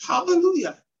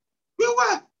 Hallelujah. We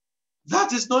were.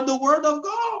 That is not the word of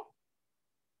God.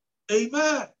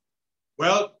 Amen.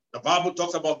 Well, the Bible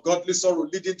talks about godly sorrow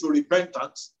leading to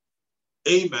repentance.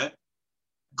 Amen.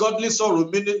 Godly sorrow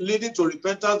leading to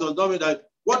repentance does not mean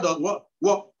that what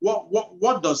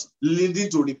does leading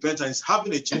to repentance?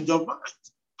 Having a change of mind,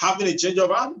 having a change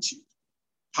of attitude.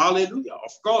 Hallelujah.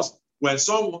 Of course, when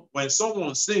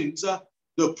someone sins,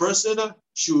 the person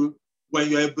should, when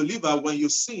you're a believer, when you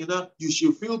sin, you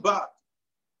should feel bad.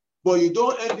 But you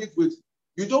don't end it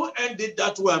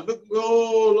that way. Maybe,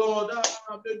 oh Lord,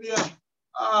 maybe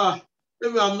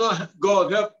I'm not,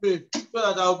 God help me, so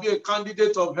that I'll be a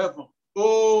candidate of heaven.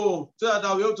 Oh, so that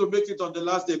I'll be able to make it on the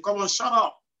last day. Come on, shut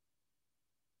up.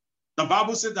 The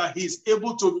Bible says that he's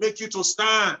able to make you to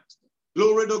stand.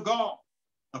 Glory to God.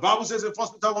 The Bible says in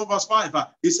 1 Peter 1 verse 5,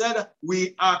 he said,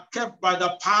 we are kept by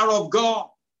the power of God.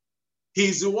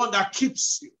 He's the one that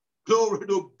keeps you. Glory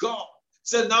to God.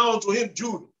 Say now unto him,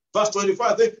 Jude, verse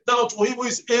 25, now to him who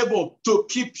is able to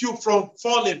keep you from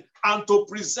falling and to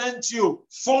present you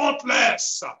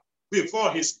faultless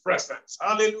before his presence.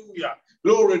 Hallelujah.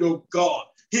 Glory to God.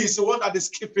 He's the one that is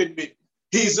keeping me.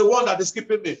 He's the one that is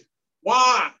keeping me.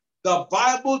 Why? The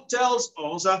Bible tells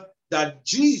us that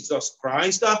Jesus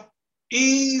Christ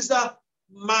is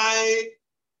my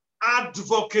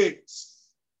advocate.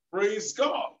 Praise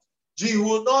God. He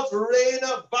will not rain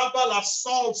verbal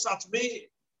assaults at me.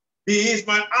 He is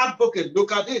my advocate.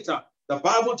 Look at it. The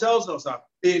Bible tells us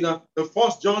in the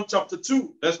 1 John chapter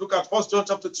 2. Let's look at 1 John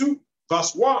chapter 2,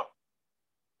 verse 1.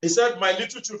 He said, my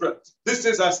little children, these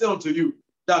things I say unto you,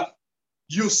 that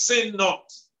you sin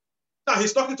not. Now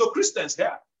he's talking to Christians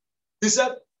here. He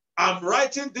said, I'm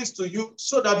writing this to you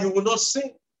so that you will not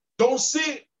sin. Don't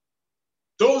sin.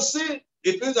 Don't sin.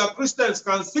 It means that Christians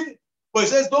can sin. But he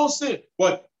says, don't sin.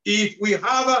 But if we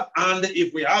have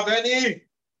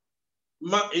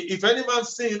if any man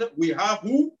sin, we have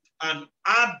who? An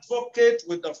advocate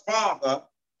with the Father,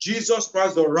 Jesus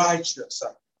Christ the righteous.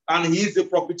 And he is the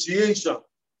propitiation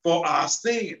for our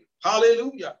sin.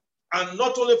 Hallelujah. And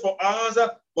not only for ours,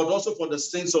 but also for the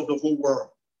sins of the whole world.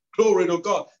 Glory to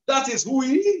God. That is who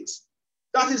he is.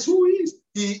 That is who he is.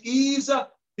 He is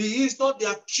not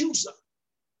the accuser.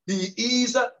 He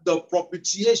is the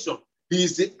propitiation. He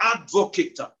is the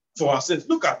advocate for our sins.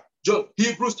 Look at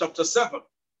Hebrews chapter 7,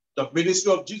 the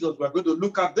ministry of Jesus. We're going to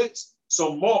look at this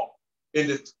some more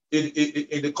in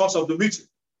the course of the meeting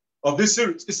of this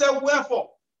series. He said, wherefore,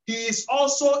 he is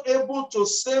also able to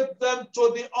save them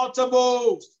to the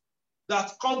uttermost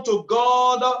that come to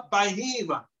God by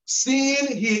him,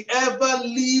 seeing he ever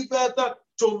liveth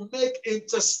to make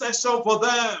intercession for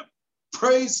them.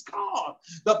 Praise God.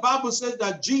 The Bible says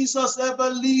that Jesus ever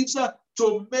lives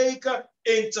to make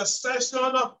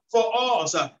intercession for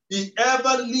us. He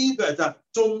ever liveth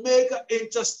to make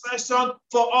intercession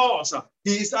for us.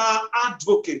 He is our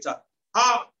advocate.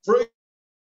 Pray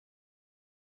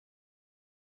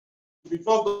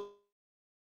before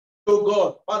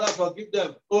God, Father, forgive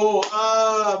them.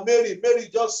 Mary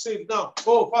just sinned now.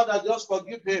 Oh, Father, just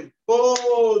forgive him.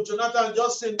 Oh, Jonathan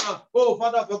just sinned now. Oh,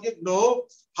 Father, forgive. No.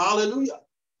 Hallelujah.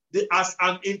 As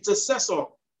an intercessor,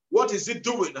 what is he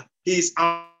doing? He is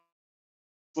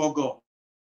for God.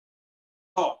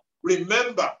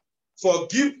 Remember,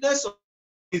 forgiveness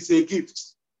is a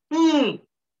gift. Hear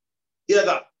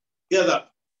that. Hear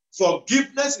that.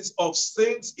 Forgiveness of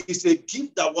sins is a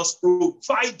gift that was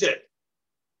provided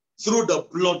through the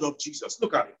blood of Jesus.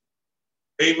 Look at it.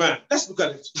 Amen. Let's look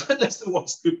at it. Let's see what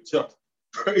scripture.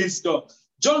 Praise God.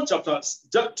 John chapter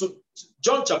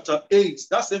 8.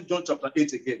 That same John chapter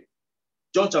 8 again.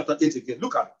 John chapter 8 again.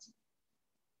 Look at it.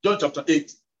 John chapter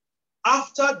 8.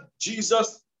 After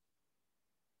Jesus,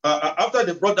 after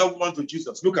they brought that woman to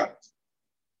Jesus, look at it.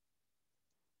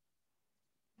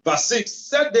 Verse 6.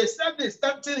 They said this,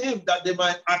 tempting him that they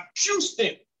might accuse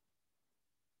him,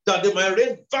 that they might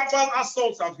rain verbal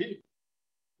assaults at him.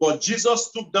 But Jesus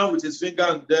stooped down with his finger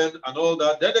and all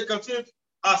that. Then they continued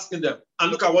asking them.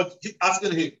 And look at what he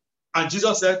asking him. And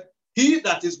Jesus said, he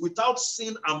that is without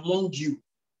sin among you,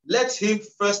 let him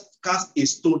first cast a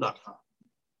stone at her.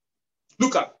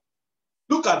 Look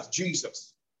at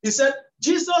Jesus. He said,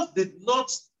 Jesus did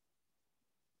not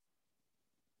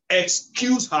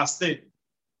excuse her sin.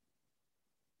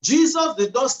 Jesus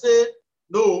did not say,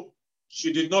 no,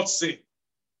 she did not sin.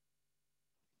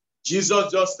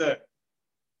 Jesus just said,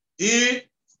 he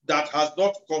that has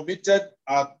not committed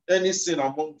any sin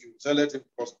among you, so let him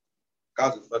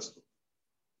cast the first stone.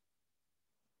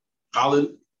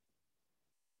 Hallelujah.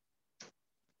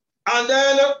 And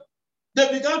then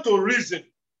they began to reason.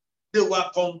 They were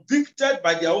convicted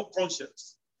by their own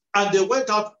conscience. And they went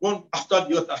out one after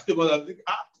the other. They were like,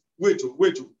 wait.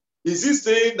 Is he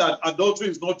saying that adultery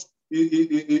is not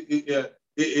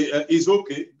is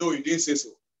okay? No, he didn't say so.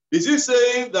 Is he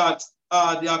saying that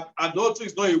the adultery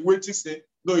is not a weighty sin?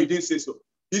 No, he didn't say so.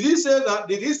 Did he say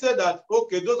that,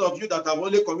 okay, those of you that have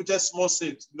only committed small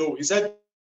sins? No, he said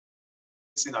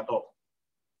sin at all.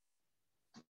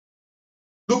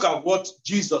 Look at what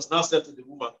Jesus now said to the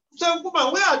woman. He said,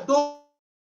 woman, where are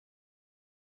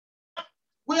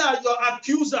your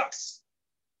accusers?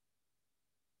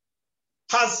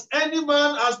 Has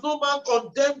no man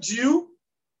condemned you?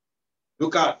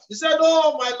 Look at. He said,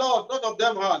 oh, my Lord, none of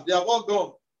them has. They have all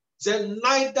gone. He said,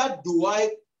 neither do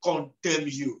I condemn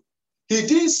you. He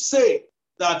didn't say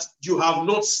that you have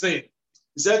not sinned.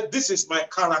 He said, this is my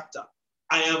character.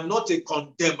 I am not a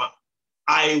condemner.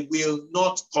 I will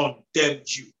not condemn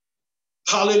you.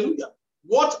 Hallelujah.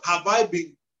 What have I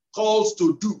been called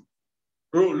to do?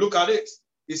 Look at it.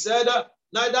 He said,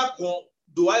 neither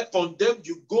do I condemn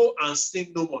you, go and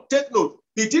sin no more. Take note.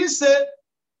 He didn't say,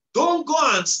 don't go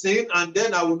and sin and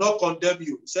then I will not condemn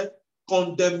you. He said,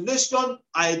 condemnation,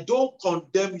 I don't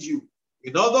condemn you.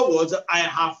 In other words, I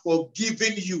have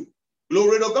forgiven you.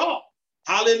 Glory to God.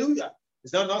 Hallelujah.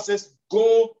 It now says,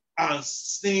 go and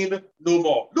sin no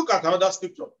more. Look at another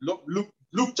scripture. Luke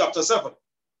chapter 7.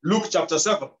 Luke chapter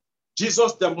 7.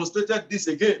 Jesus demonstrated this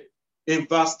again in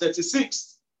verse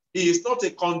 36. He is not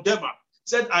a condemner. He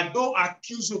said, I don't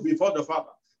accuse you before the Father.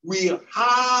 We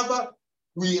have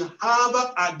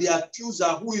the accuser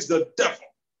who is the devil.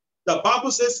 The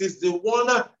Bible says he's the one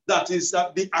that is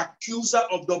the accuser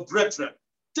of the brethren.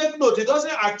 Take note, he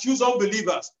doesn't accuse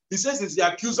unbelievers. He says he's the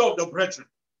accuser of the brethren.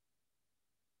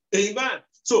 Amen.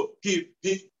 So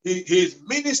his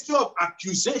ministry of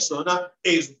accusation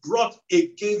is brought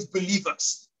against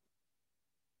believers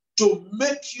to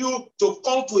make you to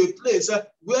come to a place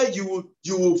where you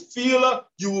will feel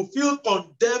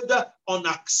condemned,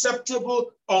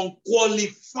 unacceptable,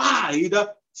 unqualified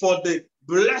for the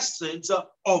blessings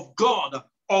of God,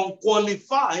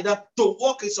 unqualified to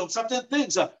walk in some certain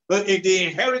things in the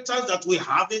inheritance that we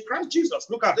have in Christ Jesus.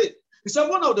 Look at it. He said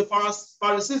one of the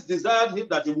Pharisees desired him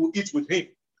that he would eat with him.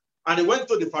 And he went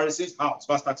to the Pharisee's house,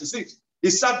 verse 36.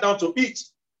 He sat down to eat,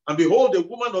 and behold, a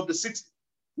woman of the city,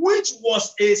 which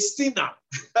was a sinner.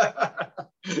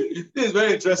 This is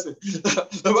very interesting.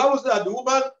 The Bible says that the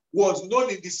woman was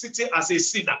known in the city as a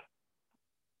sinner.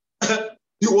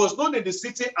 He was known in the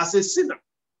city as a sinner.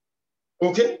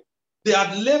 Okay? They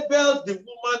had labeled the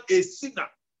woman a sinner.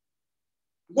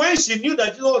 When she knew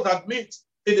that Jesus was at meat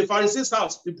in the Pharisee's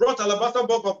house, he brought alabaster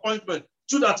box of ointment,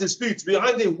 stood at his feet.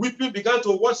 Behind him, weeping, began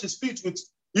to wash his feet with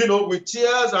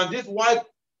tears, and this wife,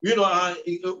 she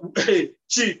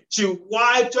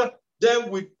wiped them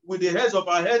with the hairs of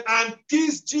her head and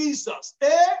kissed Jesus,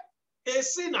 a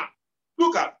sinner.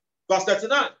 Look at verse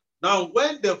 39. Now,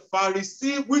 when the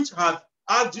Pharisee which had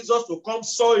asked Jesus to come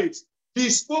saw it, he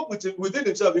spoke within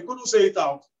himself. He couldn't say it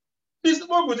out. He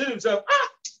spoke within himself.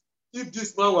 If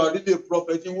this man were really a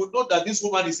prophet, he would know that this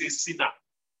woman is a sinner.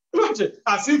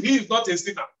 As if he is not a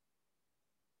sinner.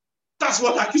 That's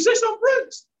what accusation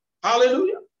brings.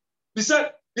 Hallelujah. He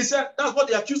said, that's what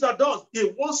the accuser does.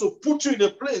 He wants to put you in a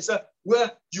place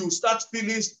where you start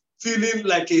feeling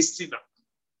like a sinner.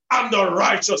 And the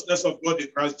righteousness of God in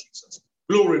Christ Jesus.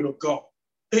 Glory to God.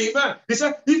 Amen. He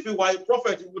said, if he were a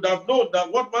prophet, he would have known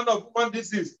that what manner of woman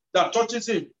this is that touches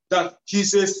him, that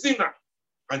he's a sinner.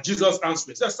 And Jesus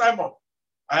answered, he said, Simon,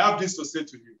 I have this to say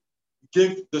to you. He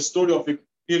gave the story of a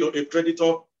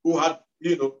creditor who had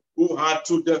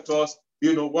two debtors,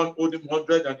 one owed him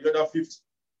 100 and the other 50,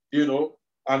 and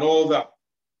all that.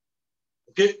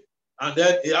 Okay? And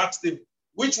then he asked him,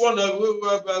 which one will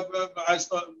love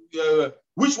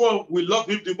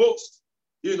him the most?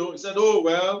 He said, oh,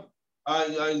 well,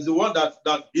 is the one that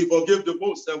he forgave the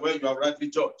most, and when you are rightly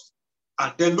judged.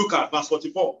 And then look at verse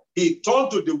 44. He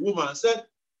turned to the woman and said,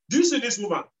 do you see this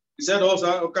woman? He said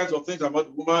all kinds of things about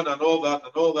the woman and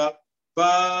all that.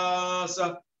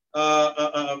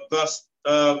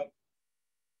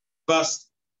 Verse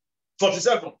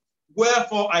 47.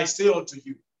 Wherefore I say unto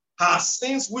you, her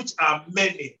sins which are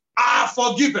many are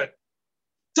forgiven.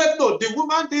 Take note, the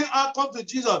woman did come to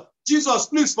Jesus. Jesus,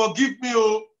 please forgive me,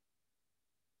 oh.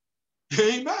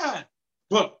 Amen.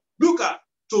 But look at,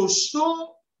 to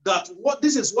show that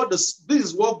this is what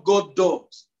God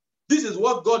does. This is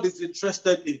what God is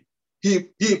interested in. He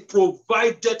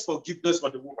provided forgiveness for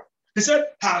the woman. He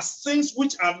said, her sins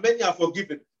which are many are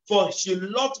forgiven, for she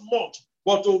loved much,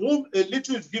 but to whom a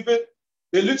little is given,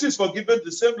 a little is forgiven,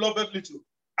 the same loveth little.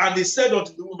 And he said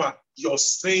unto the woman, your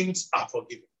sins are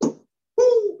forgiven.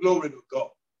 Woo, glory to God.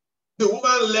 The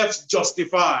woman left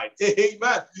justified.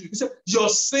 Amen. He said, your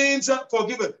sins are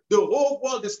forgiven. The whole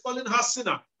world is calling her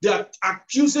sinner. They are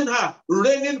accusing her,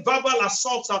 raining verbal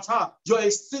assaults at her. You're a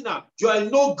sinner. You are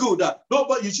no good. No,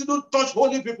 but you shouldn't touch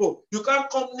holy people. You can't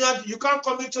come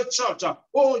into church. You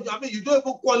don't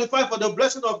even qualify for the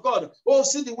blessing of God. Oh,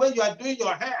 see the way you are doing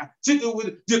your hair. See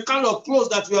the kind of clothes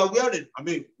that you are wearing.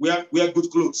 We are good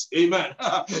clothes. Amen.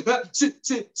 see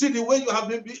the way you have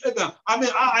been behaving.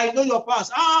 I know your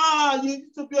past. You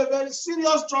need to be a very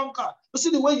serious drunkard. See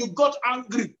the way you got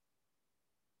angry.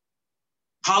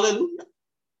 Hallelujah.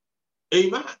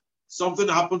 Amen. Something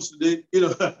happens today,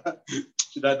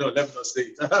 should I know? Let me not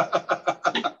say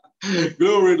it.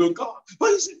 Glory to God. But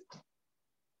you see,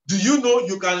 do you know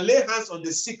you can lay hands on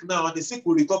the sick now and the sick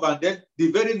will recover, and then the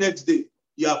very next day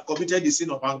you have committed the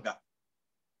sin of anger?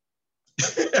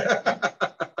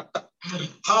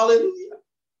 Hallelujah.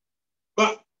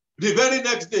 But The very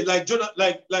next day, like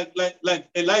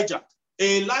Elijah.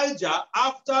 Elijah,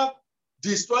 after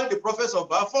destroying the prophets of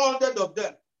Baal, 400 of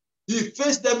them, he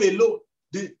faced them alone.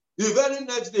 The very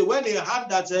next day, when he heard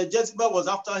that Jezebel was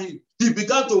after him, he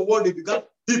began to worry,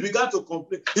 he began to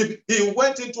complain. He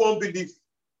went into unbelief.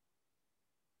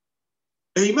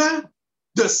 Amen.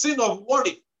 The sin of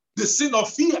worry, the sin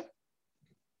of fear.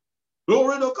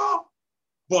 Glory to God.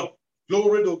 But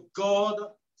glory to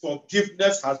God,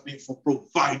 forgiveness has been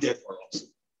provided for us.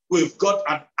 We've got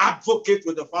an advocate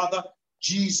with the Father,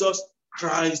 Jesus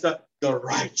Christ, the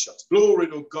righteous. Glory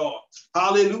to God.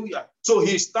 Hallelujah. So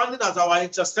he's standing as our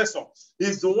intercessor.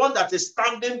 He's the one that is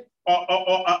standing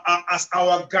as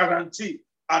our guarantee.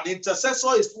 An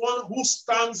intercessor is one who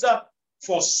stands up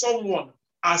for someone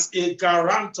as a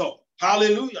guarantor.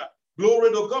 Hallelujah.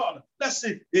 Glory to God. Let's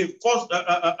see.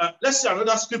 Let's see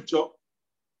another scripture.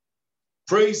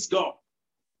 Praise God.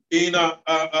 In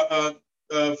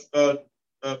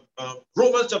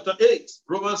Romans chapter 8.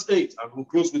 Romans 8. And we'll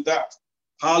close with that.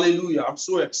 Hallelujah. I'm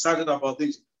so excited about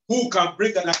this. Who can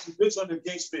bring an accusation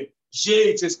against me?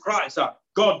 Yea, it is Christ,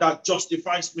 God that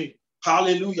justifies me.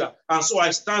 Hallelujah. And so I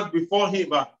stand before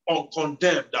him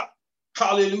uncondemned.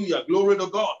 Hallelujah. Glory to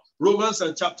God. Romans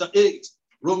chapter 8.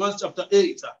 Romans chapter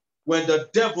 8. When the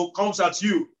devil comes at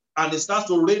you and he starts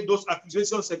to rain those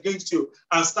accusations against you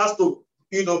and starts to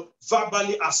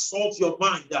verbally assault your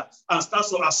mind and starts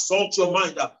to assault your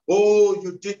mind. Oh,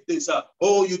 you did this.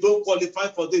 Oh, you don't qualify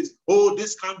for this. Oh,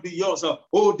 this can't be yours.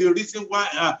 Oh, the reason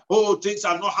why, things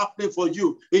are not happening for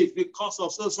you is because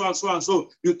of so, so, and so, and so.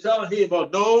 You tell him,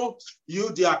 no, you,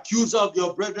 the accuser of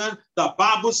your brethren, the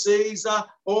Bible says, that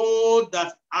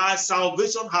our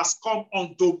salvation has come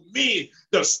unto me,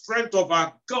 the strength of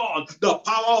our God, the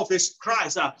power of his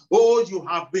Christ. You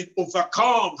have been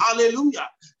overcome. Hallelujah.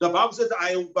 The Bible says,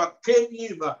 I overcame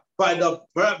him by the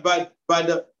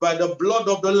blood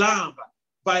of the Lamb.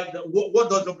 What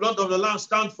does the blood of the Lamb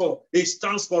stand for? It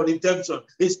stands for redemption.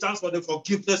 It stands for the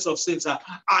forgiveness of sins. I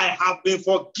have been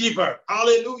forgiven.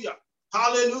 Hallelujah.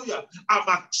 Hallelujah. I'm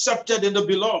accepted in the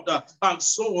beloved. And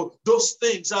so those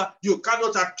things, you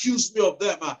cannot accuse me of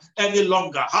them any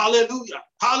longer. Hallelujah.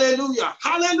 Hallelujah.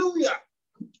 Hallelujah.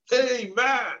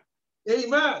 Amen.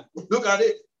 Amen. Look at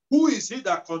it. Who is he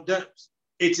that condemns?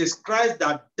 It is Christ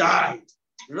that died.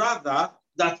 Rather,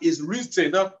 that is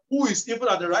written, who is even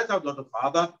at the right hand of the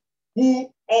Father,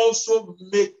 who also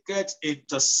maketh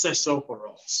intercession for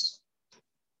us.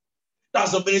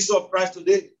 That's the ministry of Christ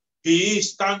today. He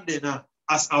is standing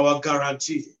as our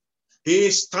guarantee. He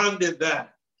is standing there.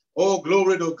 Oh,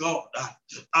 glory to God.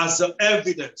 As the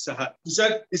evidence. He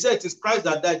said it is Christ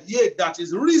that died, yea, that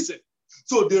is risen.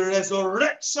 So the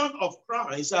resurrection of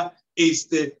Christ is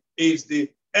the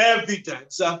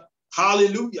evidence.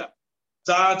 Hallelujah.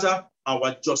 That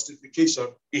our justification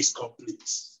is complete.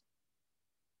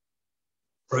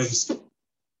 Praise God.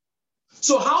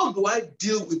 So how do I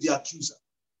deal with the accuser?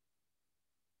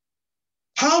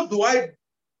 How does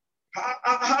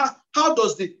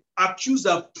the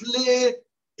accuser play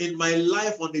in my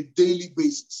life on a daily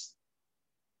basis?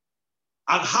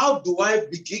 And how do I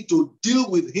begin to deal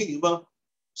with him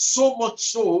so much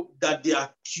so that the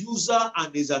accuser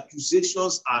and his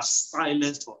accusations are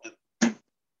silenced forever?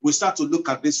 We start to look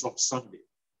at this from Sunday.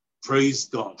 Praise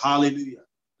God. Hallelujah.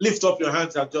 Lift up your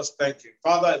hands and just thank him.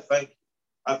 Father, I thank you.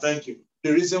 I thank you.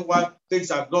 The reason why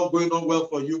things are not going on well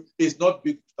for you is not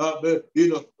because,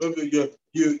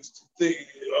 you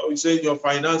say your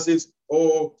finances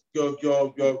or your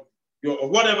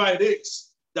whatever it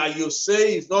is that you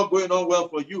say is not going on well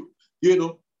for you.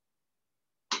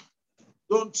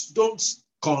 Don't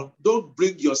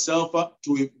bring yourself up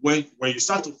to it when you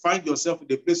start to find yourself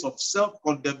in a place of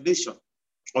self-condemnation,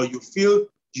 or you feel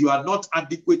you are not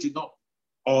adequate enough,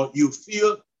 or you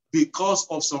feel because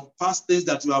of some past things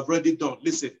that you have already done.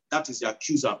 Listen, that is the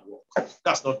accuser at work.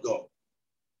 That's not God.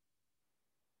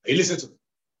 Hey, listen to me.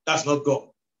 That's not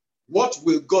God. What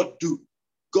will God do?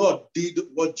 God did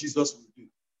what Jesus will do.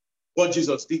 What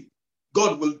Jesus did.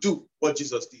 God will do what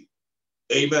Jesus did.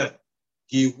 Amen.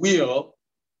 He will.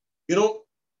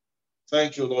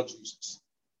 Thank you, Lord Jesus.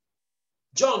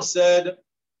 John said,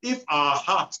 if our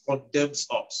heart condemns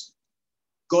us,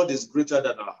 God is greater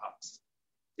than our hearts.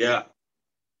 Yeah.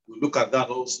 We look at that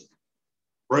also.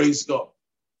 Praise God.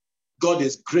 God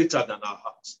is greater than our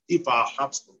hearts. If our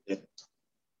hearts condemn.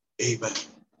 Amen.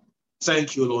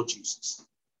 Thank you, Lord Jesus.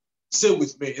 Say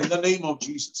with me, in the name of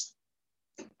Jesus,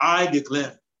 I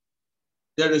declare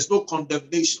there is no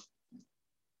condemnation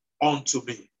unto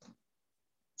me.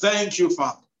 Thank you,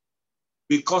 Father,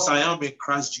 because I am in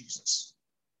Christ Jesus.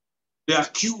 The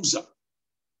accuser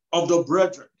of the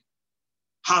brethren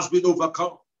has been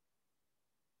overcome.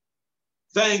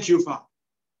 Thank you, Father.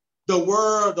 The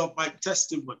word of my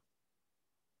testimony.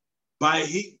 By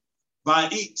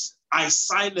it, I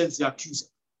silence the accuser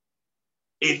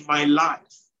in my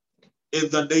life, in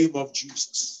the name of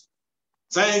Jesus.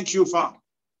 Thank you, Father.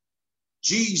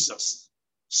 Jesus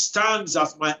stands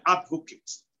as my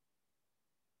advocate.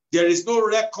 There is no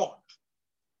record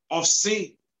of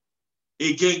sin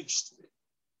against me.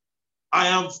 I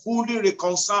am fully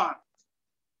reconciled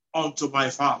unto my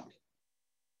family.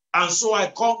 And so I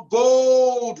come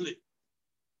boldly,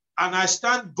 and I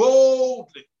stand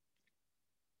boldly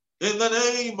in the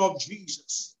name of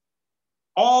Jesus.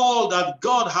 All that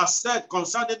God has said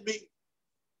concerning me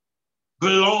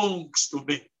belongs to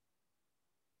me.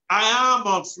 I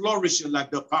am flourishing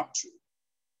like the palm tree.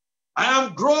 I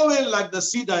am growing like the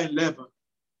cedar in Lebanon.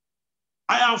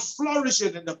 I am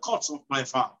flourishing in the courts of my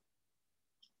Father.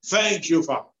 Thank you,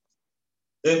 Father,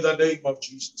 in the name of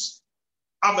Jesus.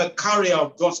 I'm a carrier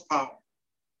of God's power.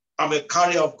 I'm a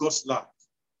carrier of God's life.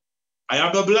 I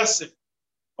am a blessing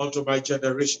unto my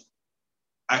generation.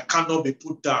 I cannot be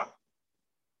put down.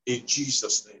 In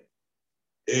Jesus' name,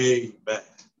 amen.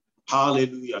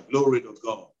 Hallelujah. Glory to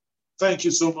God. Thank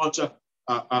you so much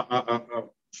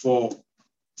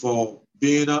for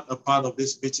being a part of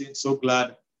this meeting. So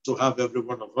glad to have every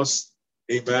one of us.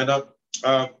 Amen.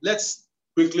 Let's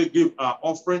quickly give our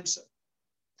offerings.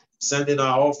 Send in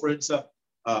our offerings.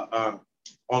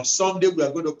 On Sunday, we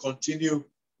are going to continue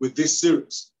with this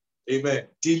series. Amen.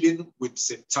 Dealing with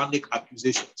satanic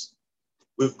accusations.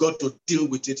 We've got to deal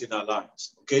with it in our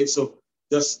lives. Okay, so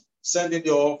just send in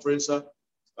your offerings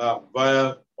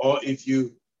via, or if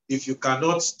you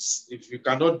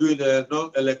cannot do it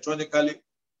not electronically,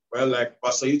 well, like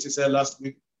Pastor Yuti said last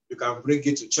week, you can bring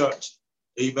it to church.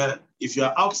 Amen. If you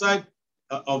are outside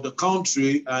of the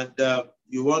country and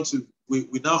you want to, we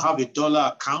now have a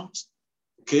dollar account.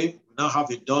 Okay, we now have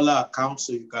a dollar account,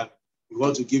 so you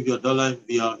want to give your dollar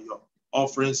via your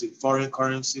offerings in foreign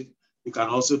currency. You can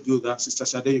also do that. Sister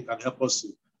Shade, you can help us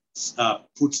to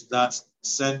put that,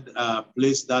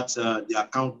 place that, the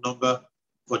account number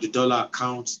for the dollar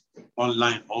account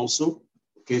online also.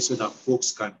 Okay, so that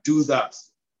folks can do that.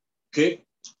 Okay,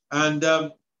 and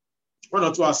one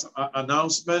or two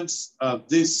announcements.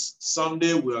 This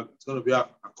Sunday, it's going to be a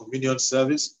communion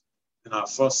service. In our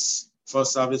first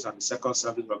service and the second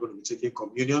service, we're going to be taking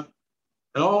communion.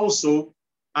 And also,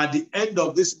 at the end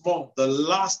of this month, the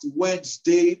last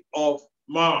Wednesday of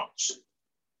March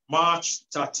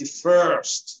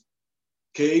 31st,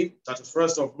 okay,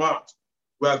 31st of March,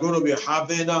 we are going to be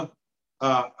having not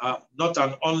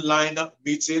an online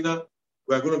meeting.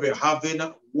 We're going to be having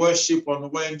worship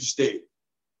on Wednesday,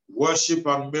 worship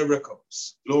and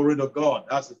miracles. Glory to God.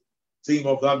 That's the theme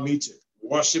of that meeting,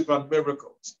 worship and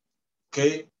miracles.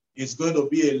 Okay, it's going to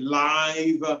be a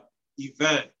live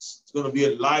event. It's going to be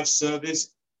a live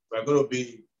service. We're going to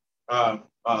be,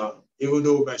 even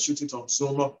though we might shoot it on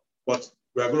Zoom, but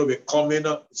we're going to be coming.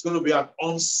 It's going to be an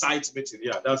on-site meeting.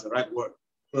 Yeah, that's the right word.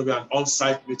 It's going to be an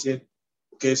on-site meeting.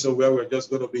 Okay, so where we're just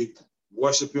going to be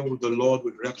worshiping with the Lord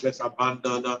with reckless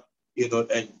abandon,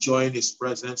 enjoying His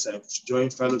presence and enjoying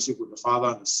fellowship with the Father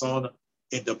and the Son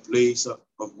in the place of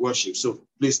worship. So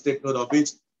please take note of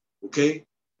it. Okay,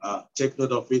 take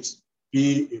note of it.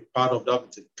 Be a part of that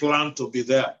meeting. Plan to be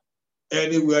there.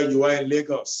 Anywhere you are in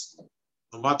Lagos,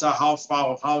 no matter how far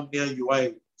or how near you are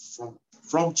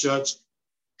from church,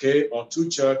 okay, or to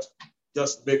church,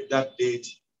 just make that date.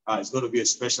 It's going to be a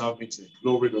special meeting.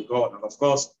 Glory to God. And of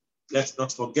course, let's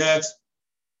not forget,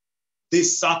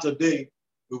 this Saturday,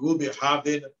 we will be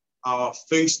having our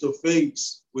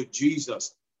face-to-face with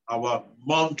Jesus, our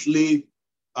monthly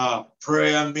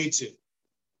prayer meeting,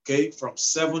 okay, from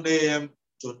 7 a.m.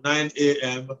 to 9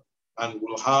 a.m., and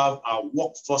we'll have our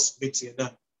workforce meeting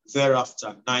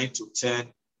thereafter, 9 to 10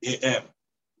 a.m.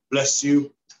 Bless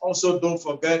you. Also, don't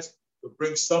forget to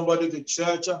bring somebody to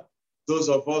church. Those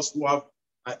of us who have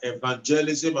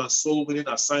evangelism and soul winning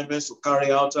assignments to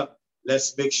carry out,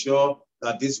 let's make sure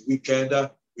that this weekend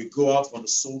we go out for the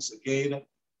souls again.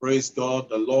 Praise God.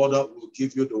 The Lord will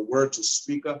give you the word to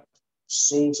speak.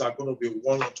 Souls are going to be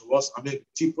won unto us. I mean,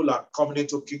 people are coming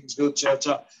into Kingsville Church.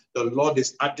 The Lord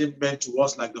is adding men to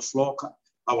us like the flock.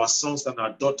 Our sons and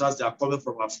our daughters, they are coming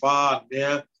from afar and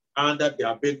near, and they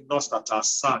are being nursed at our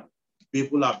side.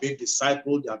 People are being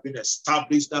discipled. They are being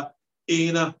established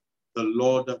in the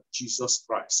Lord Jesus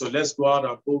Christ. So let's go out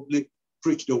and boldly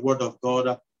preach the word of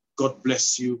God. God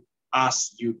bless you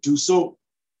as you do so.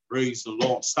 Praise the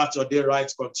Lord. Start your day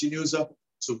right. Continues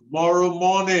tomorrow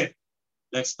morning.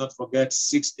 Let's not forget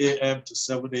 6 a.m. to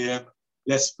 7 a.m.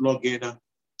 Let's plug in,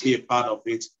 be a part of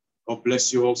it. God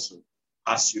bless you also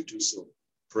as you do so.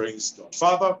 Praise God.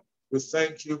 Father, We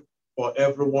thank you for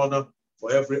everyone,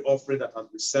 for every offering that has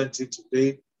been sent in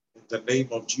today. In the name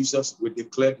of Jesus, we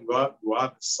declare you are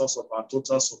the source of our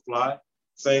total supply.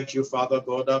 Thank you, Father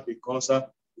God, because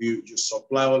you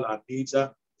supply all our needs.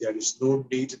 There is no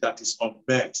need that is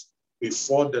unmet.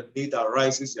 Before the need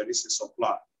arises, there is a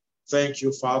supply. Thank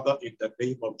you, Father, in the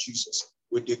name of Jesus.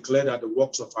 We declare that the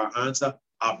works of our hands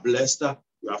are blessed.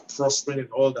 We are prospering in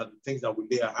all the things that we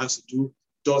lay our hands to do.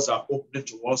 Doors are opening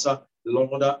to us.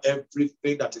 Lord,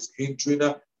 everything that is hindering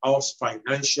us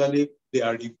financially, they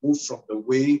are removed from the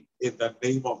way in the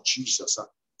name of Jesus.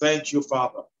 Thank you,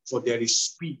 Father, for there is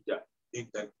speed in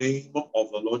the name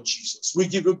of the Lord Jesus. We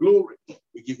give you glory.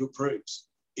 We give you praise.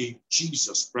 In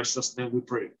Jesus' precious name we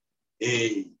pray.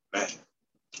 Amen.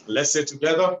 Let's say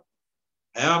together,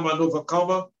 I am an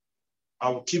overcomer. I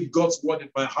will keep God's word in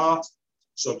my heart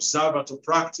to observe and to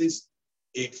practice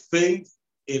in faith,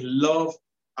 in love,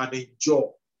 and in joy.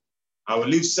 I will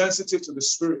live sensitive to the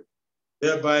Spirit,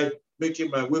 thereby making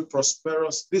my way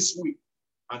prosperous this week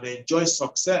and enjoy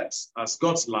success as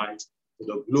God's light to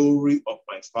the glory of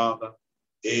my Father.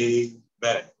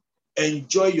 Amen.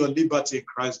 Enjoy your liberty in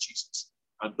Christ Jesus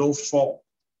and don't fall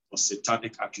for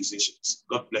satanic accusations.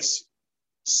 God bless you.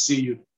 See you